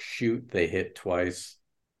officers shoot, they hit twice.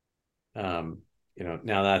 Now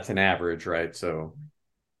that's an average, right? So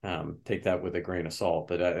take that with a grain of salt.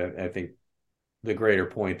 But I think the greater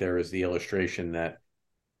point there is the illustration that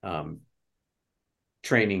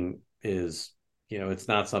training is, it's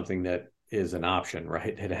not something that is an option,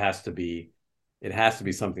 right? It has to be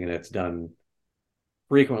something that's done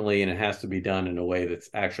frequently, and it has to be done in a way that's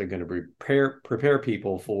actually going to prepare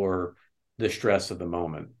people for the stress of the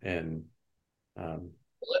moment. And I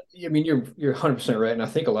mean, you're 100% right. And I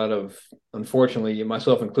think a lot of, unfortunately,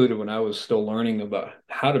 myself included, when I was still learning about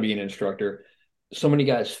how to be an instructor, so many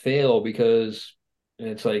guys fail because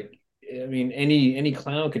it's like, I mean, any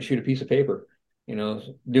clown could shoot a piece of paper,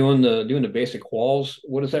 doing the basic walls.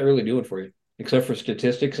 What is that really doing for you? Except for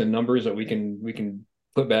statistics and numbers that we can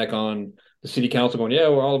put back on the city council going, yeah,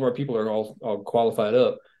 well, all of our people are all qualified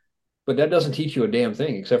up. But that doesn't teach you a damn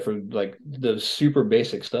thing except for like the super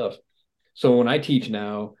basic stuff. So when I teach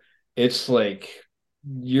now, it's like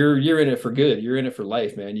you're in it for good. You're in it for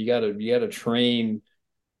life, man. You gotta train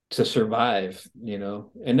to survive,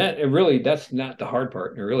 And that's not the hard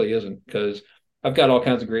part. It really isn't, because I've got all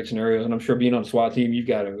kinds of great scenarios, and I'm sure being on a SWAT team, you've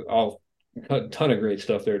got a ton of great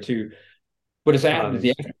stuff there too. But it's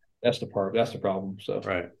that's the part. That's the problem. So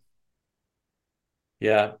right.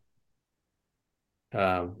 Yeah.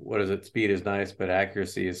 what is it? Speed is nice, but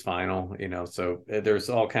accuracy is final. So there's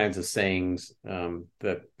all kinds of sayings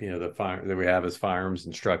that that we have as firearms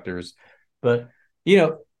instructors. But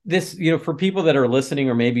this for people that are listening,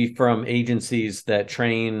 or maybe from agencies that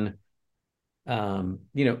train,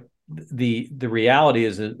 the reality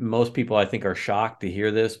is that most people, I think, are shocked to hear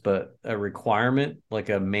this, but a requirement, like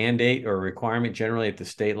a mandate or a requirement generally at the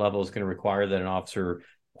state level, is going to require that an officer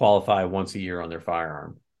qualify once a year on their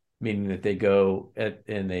firearm, meaning that they go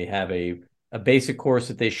and they have a basic course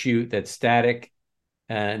that they shoot that's static,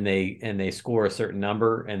 and they score a certain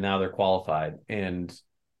number, and now they're qualified, and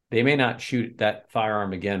they may not shoot that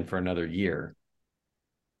firearm again for another year.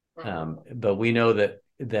 But we know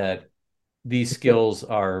that these skills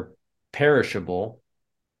are perishable.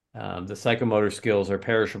 The psychomotor skills are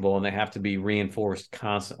perishable, and they have to be reinforced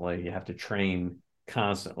constantly. You have to train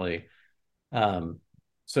constantly.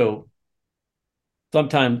 So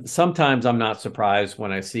sometimes I'm not surprised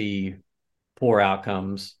when I see poor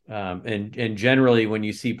outcomes. And generally, when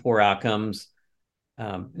you see poor outcomes,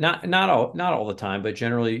 not all the time, but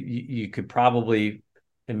generally, you could probably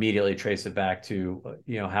immediately trace it back to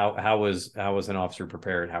how was an officer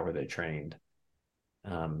prepared, how were they trained.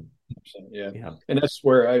 Yeah. And that's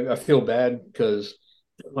where I feel bad, because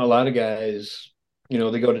a lot of guys, they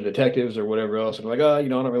go to detectives or whatever else and like, oh, I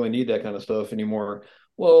don't really need that kind of stuff anymore.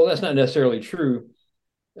 Well, that's not necessarily true.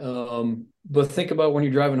 But think about when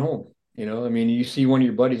you're driving home. I mean, you see one of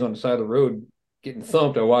your buddies on the side of the road getting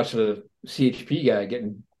thumped. I watched a CHP guy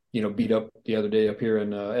getting beat up the other day up here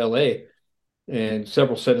in LA, and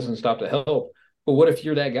several citizens stopped to help. But what if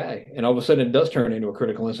you're that guy and all of a sudden it does turn into a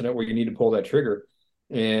critical incident where you need to pull that trigger,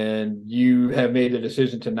 and you have made the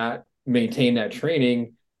decision to not maintain that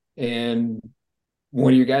training, and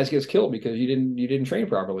one of your guys gets killed because you didn't train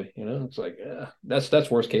properly? It's like,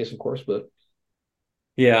 that's worst case, of course, but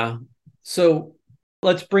yeah. So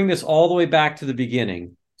let's bring this all the way back to the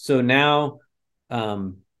beginning. So now,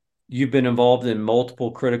 you've been involved in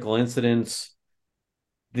multiple critical incidents.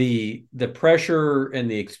 The pressure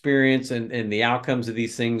and the experience and the outcomes of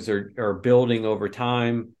these things are building over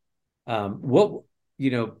time. What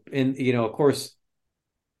and of course,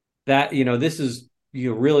 that this is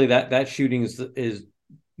really that shooting is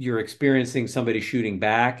you're experiencing somebody shooting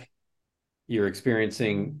back. You're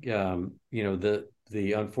experiencing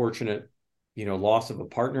the unfortunate loss of a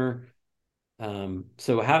partner.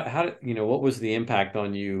 So how what was the impact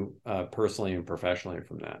on you personally and professionally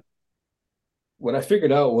from that? what I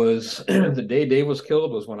figured out was the day Dave was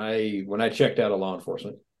killed was when I checked out of law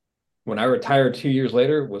enforcement. When I retired 2 years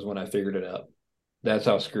later was when I figured it out. That's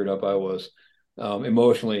how screwed up I was,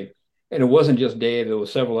 emotionally. And it wasn't just Dave. There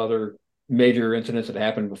was several other major incidents that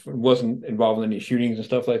happened before. It wasn't involved in any shootings and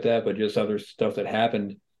stuff like that, but just other stuff that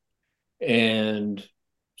happened. And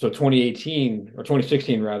so 2018 or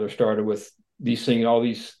 2016 rather started with all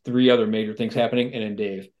these three other major things happening, and then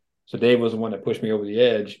Dave. So Dave was the one that pushed me over the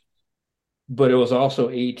edge, but it was also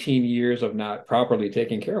 18 years of not properly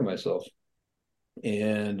taking care of myself.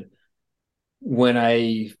 And when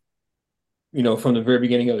from the very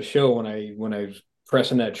beginning of the show, when I was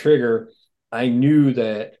pressing that trigger, I knew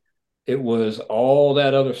that it was all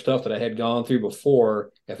that other stuff that I had gone through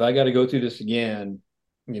before. If I got to go through this again,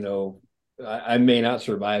 I may not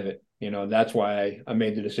survive it. That's why I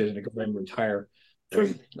made the decision to go ahead and retire.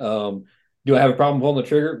 Do I have a problem pulling the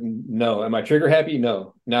trigger? No. Am I trigger happy?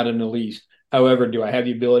 No, not in the least. However, do I have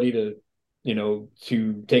the ability to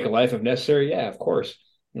take a life if necessary? Yeah, of course.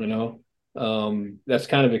 That's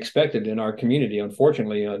kind of expected in our community.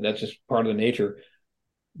 Unfortunately, that's just part of the nature.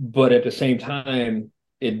 But at the same time,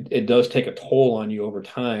 it does take a toll on you over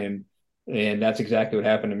time, and that's exactly what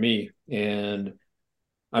happened to me. And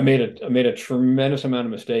I made a tremendous amount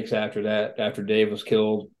of mistakes after that. After Dave was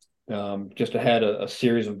killed, just I had a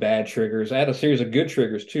series of bad triggers. I had a series of good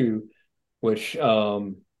triggers too, which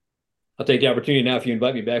I'll take the opportunity now. If you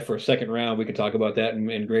invite me back for a second round, we can talk about that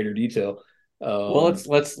in greater detail. Well,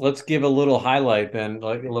 let's give a little highlight then,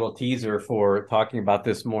 like a little teaser for talking about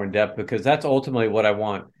this more in depth, because that's ultimately what I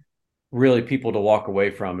want really people to walk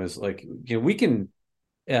away from is like, we can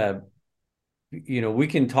we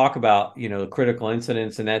can talk about critical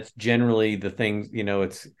incidents, and that's generally the things,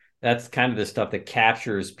 that's kind of the stuff that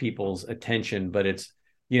captures people's attention. But it's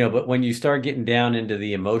but when you start getting down into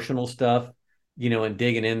the emotional stuff, and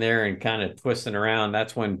digging in there and kind of twisting around,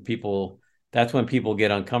 that's when people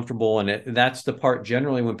get uncomfortable. And that's the part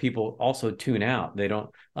generally when people also tune out. They don't,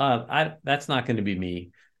 that's not going to be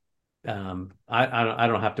me. I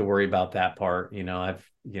don't have to worry about that part.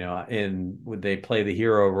 Would they play the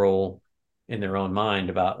hero role in their own mind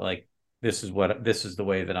about like, this is the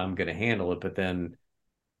way that I'm going to handle it. But then,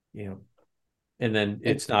 and then And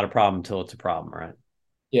it's not a problem until it's a problem, right?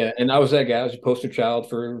 yeah, and I was that guy. I was a poster child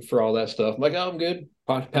for all that stuff. I'm like, oh, I'm good.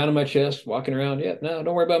 Pounding my chest, walking around. Yeah, no,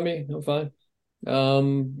 don't worry about me. I'm fine.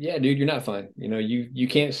 Yeah, dude, you're not fine. You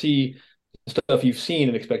can't see stuff you've seen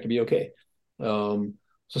and expect to be okay.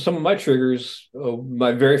 So some of my triggers,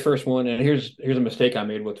 my very first one, and here's a mistake I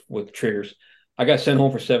made with triggers. I got sent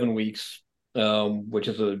home for 7 weeks, which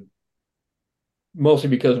is a mostly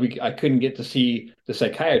because I couldn't get to see the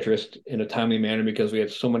psychiatrist in a timely manner because we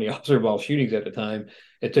had so many officer involved shootings at the time.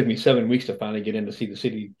 It took me 7 weeks to finally get in to see the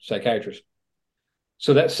city psychiatrist.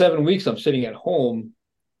 So that 7 weeks I'm sitting at home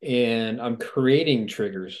and I'm creating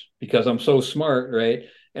triggers because I'm so smart, right?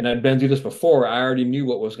 And I'd been through this before. I already knew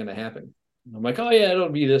what was going to happen. I'm like, oh yeah, it'll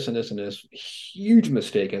be this and this and this. Huge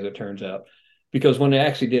mistake, as it turns out, because when it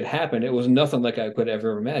actually did happen, it was nothing like I could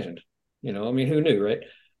ever imagined. I mean, who knew, right?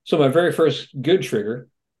 So my very first good trigger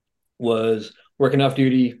was working off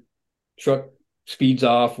duty, truck speeds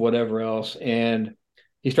off, whatever else, and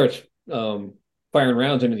he starts firing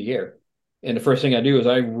rounds into the air. And the first thing I do is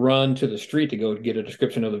I run to the street to go get a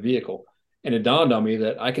description of the vehicle. And it dawned on me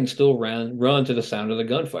that I can still run to the sound of the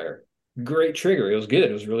gunfire. Great trigger. It was good.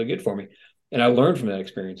 It was really good for me. And I learned from that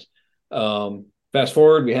experience. Fast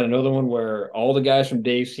forward, we had another one where all the guys from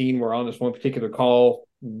Dave's scene were on this one particular call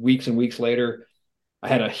weeks and weeks later. I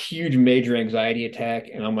had a huge major anxiety attack,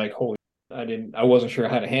 and I'm like, holy, I wasn't sure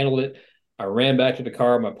how to handle it. I ran back to the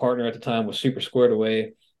car. My partner at the time was super squared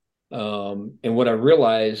away. And what I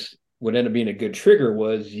realized would end up being a good trigger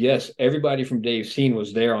was, yes, everybody from Dave's scene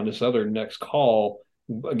was there on this other next call,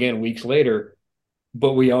 again, weeks later,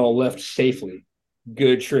 but we all left safely.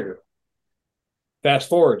 Good trigger. Fast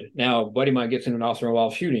forward, now a buddy of mine gets in an officer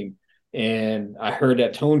involved shooting, and I heard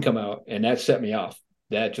that tone come out, and that set me off.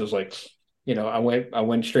 That just like, I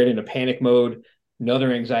went straight into panic mode,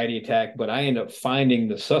 another anxiety attack, but I end up finding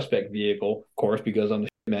the suspect vehicle, of course, because I'm the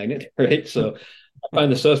magnet, right? So I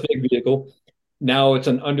find the suspect vehicle. Now it's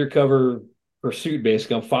an undercover pursuit,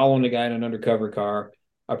 basically. I'm following the guy in an undercover car.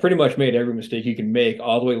 I pretty much made every mistake you can make,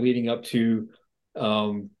 all the way leading up to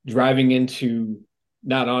driving into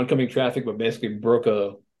not oncoming traffic, but basically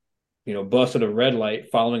busted a red light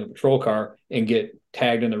following a patrol car and get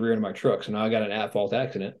tagged in the rear of my truck. So now I got an at-fault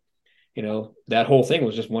accident. That whole thing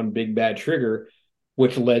was just one big bad trigger,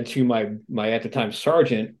 which led to my at the time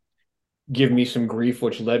sergeant give me some grief,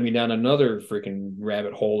 which led me down another freaking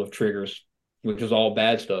rabbit hole of triggers, which is all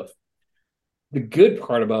bad stuff. The good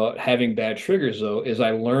part about having bad triggers, though, is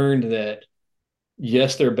I learned that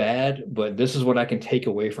yes, they're bad, but this is what I can take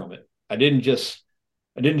away from it. I didn't just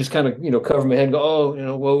kind of cover my head and go,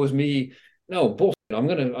 oh, woe was me. No, bullshit. I'm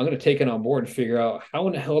gonna take it on board and figure out how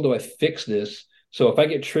in the hell do I fix this, so if I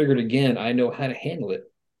get triggered again, I know how to handle it.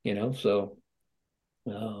 So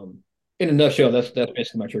in a nutshell, that's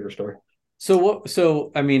basically my trigger story.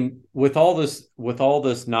 So I mean, with all this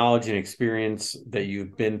knowledge and experience that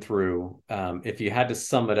you've been through, if you had to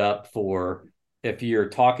sum it up if you're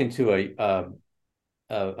talking to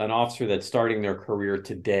an officer that's starting their career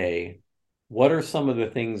today, what are some of the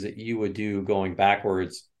things that you would do going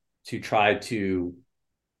backwards to try to,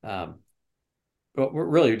 but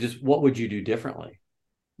really just what would you do differently,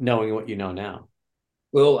 knowing what you know now?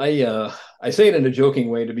 Well, I say it in a joking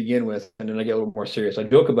way to begin with, and then I get a little more serious. I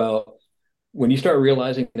joke about when you start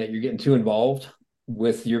realizing that you're getting too involved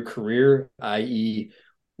with your career, i.e.,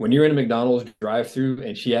 when you're in a McDonald's drive-through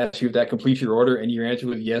and she asks you if that completes your order and you answer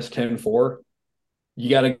with yes, 10-4, you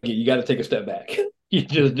gotta take a step back. You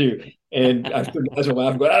just do. And I'm sure guys are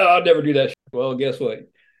laughing, going, oh, I'll never do that shit. Well, guess what? It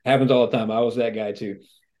happens all the time. I was that guy too.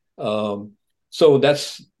 So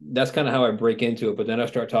that's kind of how I break into it. But then I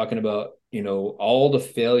start talking about, all the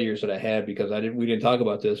failures that I had because we didn't talk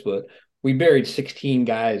about this, but we buried 16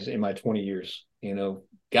 guys in my 20 years,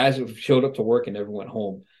 guys that showed up to work and never went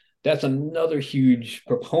home. That's another huge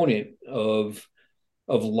proponent of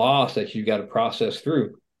loss that you got to process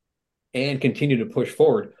through and continue to push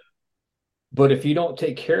forward. But if you don't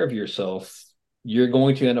take care of yourself, you're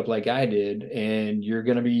going to end up like I did, and you're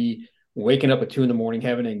going to be waking up at 2 a.m,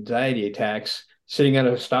 having anxiety attacks, sitting at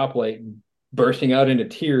a stoplight, bursting out into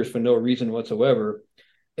tears for no reason whatsoever.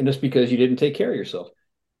 And just because you didn't take care of yourself.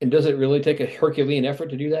 And does it really take a Herculean effort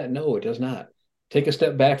to do that? No, it does not. Take a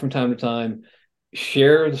step back from time to time,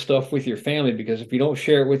 share the stuff with your family, because if you don't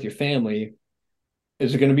share it with your family,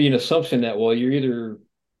 is it going to be an assumption that, well, you're either,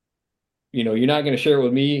 you're not going to share it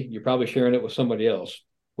with me, you're probably sharing it with somebody else,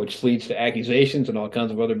 which leads to accusations and all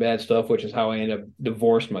kinds of other bad stuff, which is how I ended up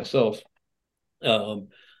divorced myself.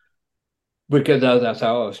 Because that's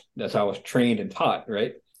how I was trained and taught,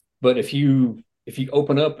 right? But if you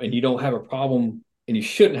open up and you don't have a problem, and you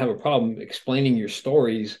shouldn't have a problem explaining your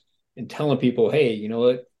stories and telling people, hey, you know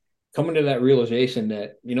what, coming to that realization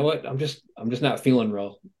that, you know what, I'm just not feeling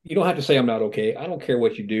well. You don't have to say I'm not okay. I don't care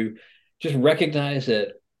what you do. Just recognize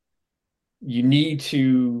that you need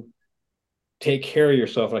to take care of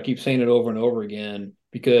yourself. And I keep saying it over and over again,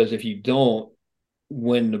 because if you don't,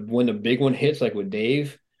 when the big one hits, like with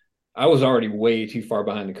Dave, I was already way too far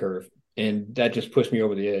behind the curve, and that just pushed me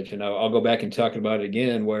over the edge. And I'll go back and talk about it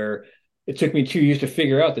again, where it took me 2 years to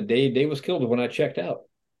figure out that Dave was killed when I checked out.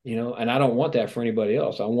 And I don't want that for anybody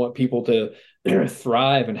else. I want people to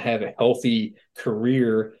thrive and have a healthy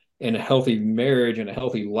career and a healthy marriage and a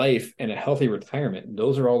healthy life and a healthy retirement.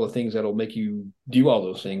 Those are all the things that'll make you do all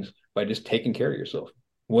those things by just taking care of yourself,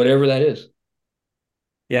 whatever that is.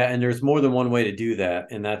 Yeah, and there's more than one way to do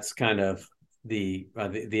that, and that's kind of the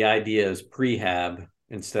idea is prehab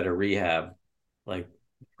instead of rehab, like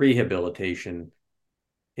rehabilitation.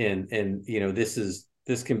 And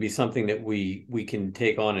this can be something that we can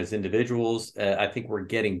take on as individuals. I think we're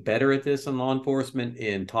getting better at this in law enforcement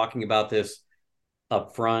in talking about this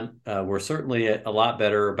up front. We're certainly a lot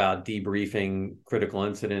better about debriefing critical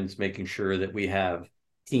incidents, making sure that we have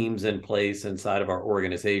teams in place inside of our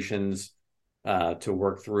organizations to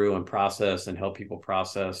work through and process and help people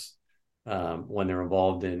process when they're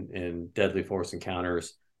involved in deadly force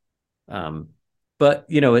encounters. But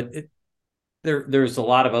there's a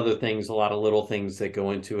lot of other things, a lot of little things that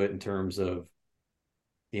go into it in terms of,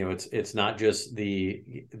 it's not just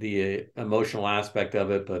the emotional aspect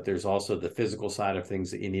of it, but there's also the physical side of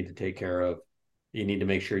things that you need to take care of. You need to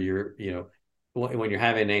make sure when you're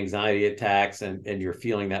having anxiety attacks and you're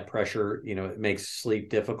feeling that pressure, it makes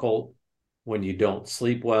sleep difficult. When you don't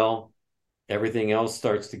sleep well, everything else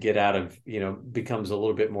starts to get out of, becomes a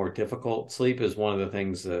little bit more difficult. Sleep is one of the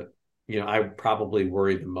things that, I probably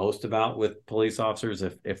worry the most about with police officers.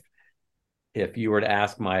 If you were to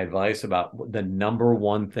ask my advice about the number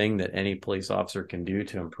one thing that any police officer can do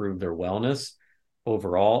to improve their wellness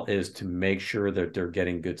overall, is to make sure that they're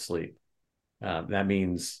getting good sleep. That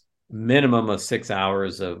means minimum of 6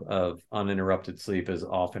 hours of uninterrupted sleep as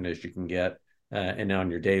often as you can get. And on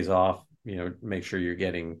your days off, make sure you're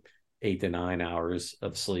getting 8 to 9 hours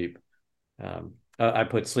of sleep. I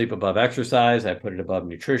put sleep above exercise. I put it above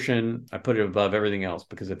nutrition. I put it above everything else,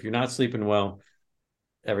 because if you're not sleeping well,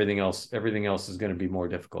 everything else is going to be more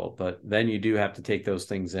difficult. But then you do have to take those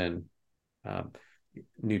things in.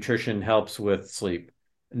 Nutrition helps with sleep,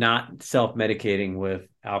 not self-medicating with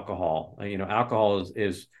alcohol. Alcohol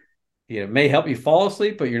is may help you fall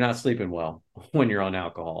asleep, but you're not sleeping well when you're on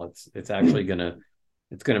alcohol. It's actually gonna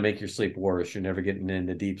make your sleep worse. You're never getting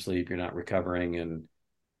into deep sleep. You're not recovering,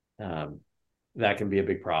 and that can be a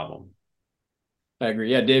big problem. I agree.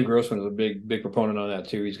 Yeah, Dave Grossman is a big proponent on that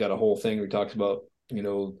too. He's got a whole thing where he talks about,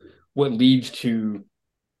 what leads to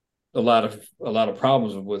a lot of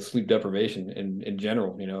problems with sleep deprivation in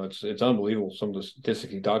general. It's unbelievable some of the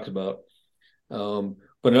statistics he talks about.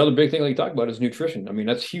 But another big thing like you talk about is nutrition. I mean,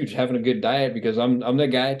 that's huge, having a good diet, because I'm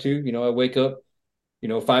that guy too. I wake up,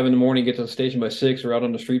 5 a.m, get to the station by 6, or out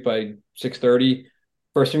on the street by 6:30.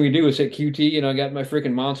 First thing we do is hit QT, I got my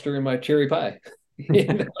freaking Monster and my cherry pie.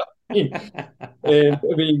 And I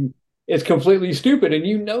mean, it's completely stupid,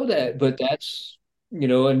 and that, but that's,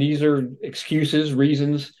 and these are excuses,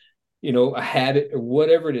 reasons, a habit or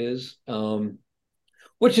whatever it is,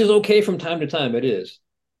 which is okay from time to time. It is,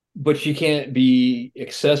 but you can't be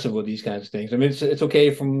excessive with these kinds of things. I mean, it's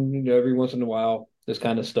okay from, every once in a while, this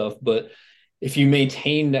kind of stuff, but if you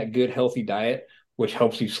maintain that good, healthy diet, which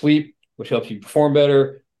helps you sleep, which helps you perform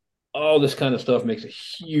better, all this kind of stuff makes a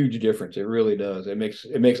huge difference. It really does. It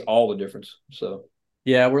makes all the difference. So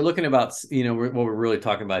yeah, we're looking about, what we're really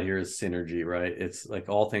talking about here is synergy, right? It's like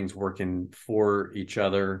all things working for each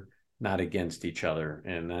other, not against each other.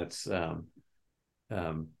 And that's,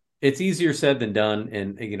 it's easier said than done.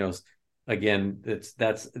 And, again,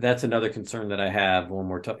 that's another concern that I have when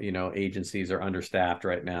we're, agencies are understaffed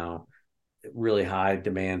right now, really high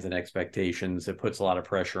demands and expectations. It puts a lot of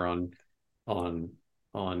pressure on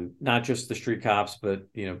not just the street cops, but,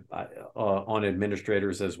 on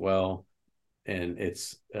administrators as well. And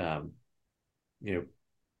it's, that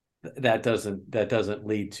doesn't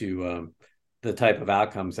lead to the type of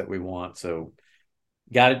outcomes that we want. So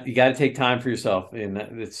you got to take time for yourself. And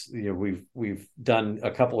it's, we've done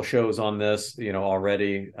a couple of shows on this,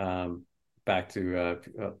 already, back to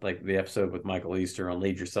like the episode with Michael Easter on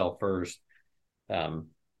Lead Yourself First. And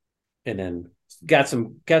then got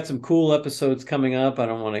some cool episodes coming up. I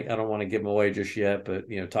don't want to give them away just yet, but,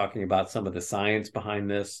 talking about some of the science behind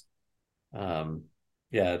this.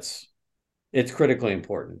 Yeah, it's critically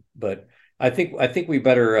important, but I think we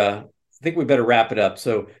better think we better wrap it up.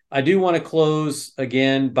 So I do want to close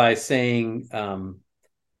again by saying,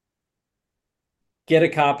 get a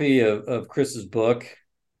copy of Chris's book,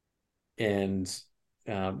 and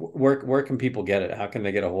where can people get it? How can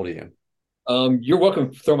they get a hold of you? You're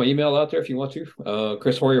welcome to throw my email out there if you want to.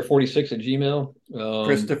 Chris Hoyer 46 at Gmail.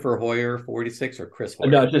 Christopher Hoyer 46 or Chris Hoyer?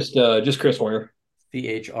 No, just Chris Hoyer.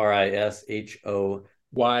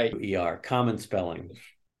 CHRISHOYER. Common spelling.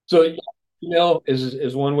 So email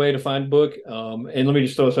is one way to find the book. And let me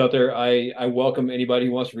just throw this out there. I welcome anybody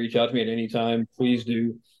who wants to reach out to me at any time. Please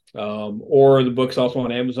do. Or the book's also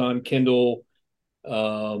on Amazon, Kindle,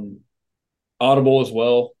 Audible as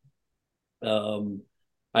well.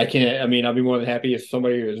 I'd be more than happy if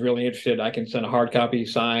somebody is really interested. I can send a hard copy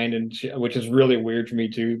signed, and which is really weird for me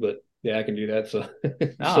too, but yeah, I can do that. So,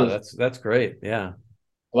 that's great. Yeah,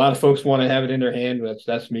 a lot of folks want to have it in their hand.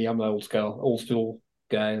 That's me. I'm the old school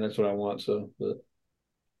guy, and that's what I want.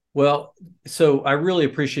 Well, so I really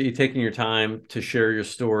appreciate you taking your time to share your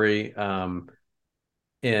story.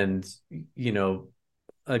 And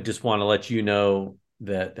I just want to let you know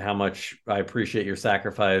that how much I appreciate your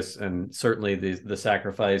sacrifice, and certainly the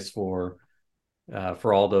sacrifice for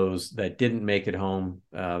all those that didn't make it home,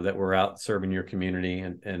 that were out serving your community.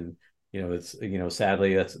 And it's,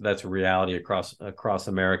 sadly that's a reality across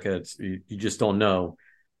America. It's, you just don't know.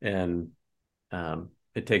 And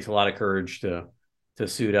it takes a lot of courage to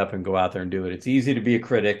suit up and go out there and do it. It's easy to be a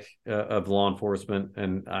critic of law enforcement.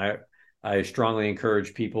 And I strongly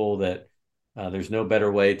encourage people that there's no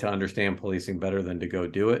better way to understand policing better than to go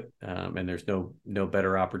do it. And there's no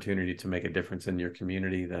better opportunity to make a difference in your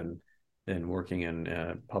community than working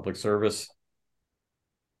in public service.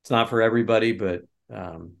 It's not for everybody, but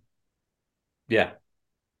yeah,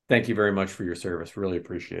 thank you very much for your service. Really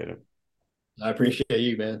appreciate it. I appreciate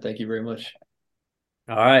you, man. Thank you very much.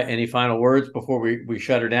 All right. Any final words before we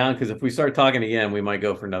shut her down? Because if we start talking again, we might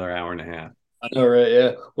go for another hour and a half. I know, right?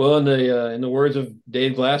 Yeah. Well, in the words of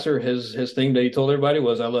Dave Glasser, his thing that he told everybody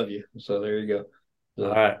was, "I love you." So there you go. So.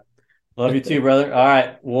 All right. Love you too, brother. All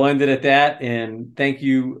right. We'll end it at that. And thank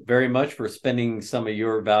you very much for spending some of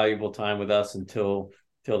your valuable time with us until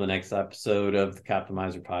the next episode of the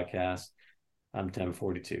Captimizer podcast. I'm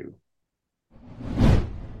 1042.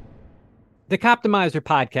 The Captimizer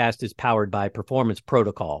podcast is powered by Performance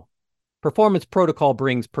Protocol. Performance Protocol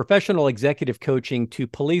brings professional executive coaching to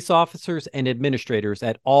police officers and administrators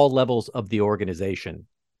at all levels of the organization.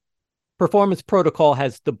 Performance Protocol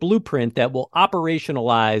has the blueprint that will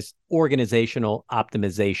operationalize organizational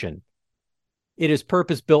optimization. It is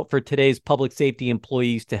purpose-built for today's public safety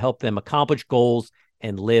employees to help them accomplish goals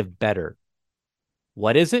and live better.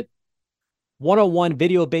 What is it? One-on-one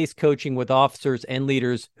video-based coaching with officers and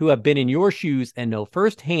leaders who have been in your shoes and know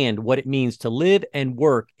firsthand what it means to live and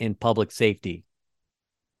work in public safety.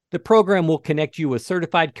 The program will connect you with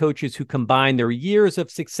certified coaches who combine their years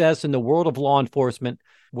of success in the world of law enforcement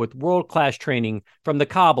with world-class training from the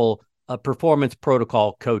cabal of Performance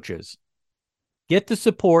Protocol coaches. Get the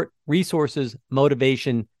support, resources,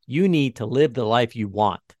 motivation you need to live the life you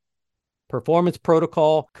want. Performance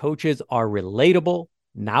Protocol coaches are relatable,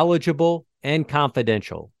 knowledgeable, and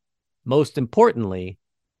confidential. Most importantly,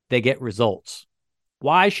 they get results.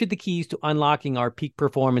 Why should the keys to unlocking our peak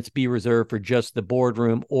performance be reserved for just the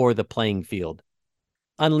boardroom or the playing field?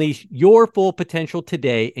 Unleash your full potential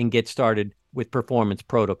today and get started with Performance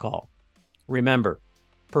Protocol. Remember,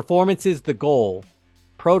 performance is the goal,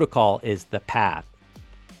 protocol is the path.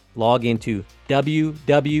 Log into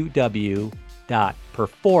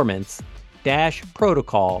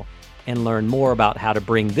www.performance-protocol and learn more about how to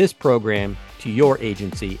bring this program to your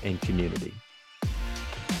agency and community.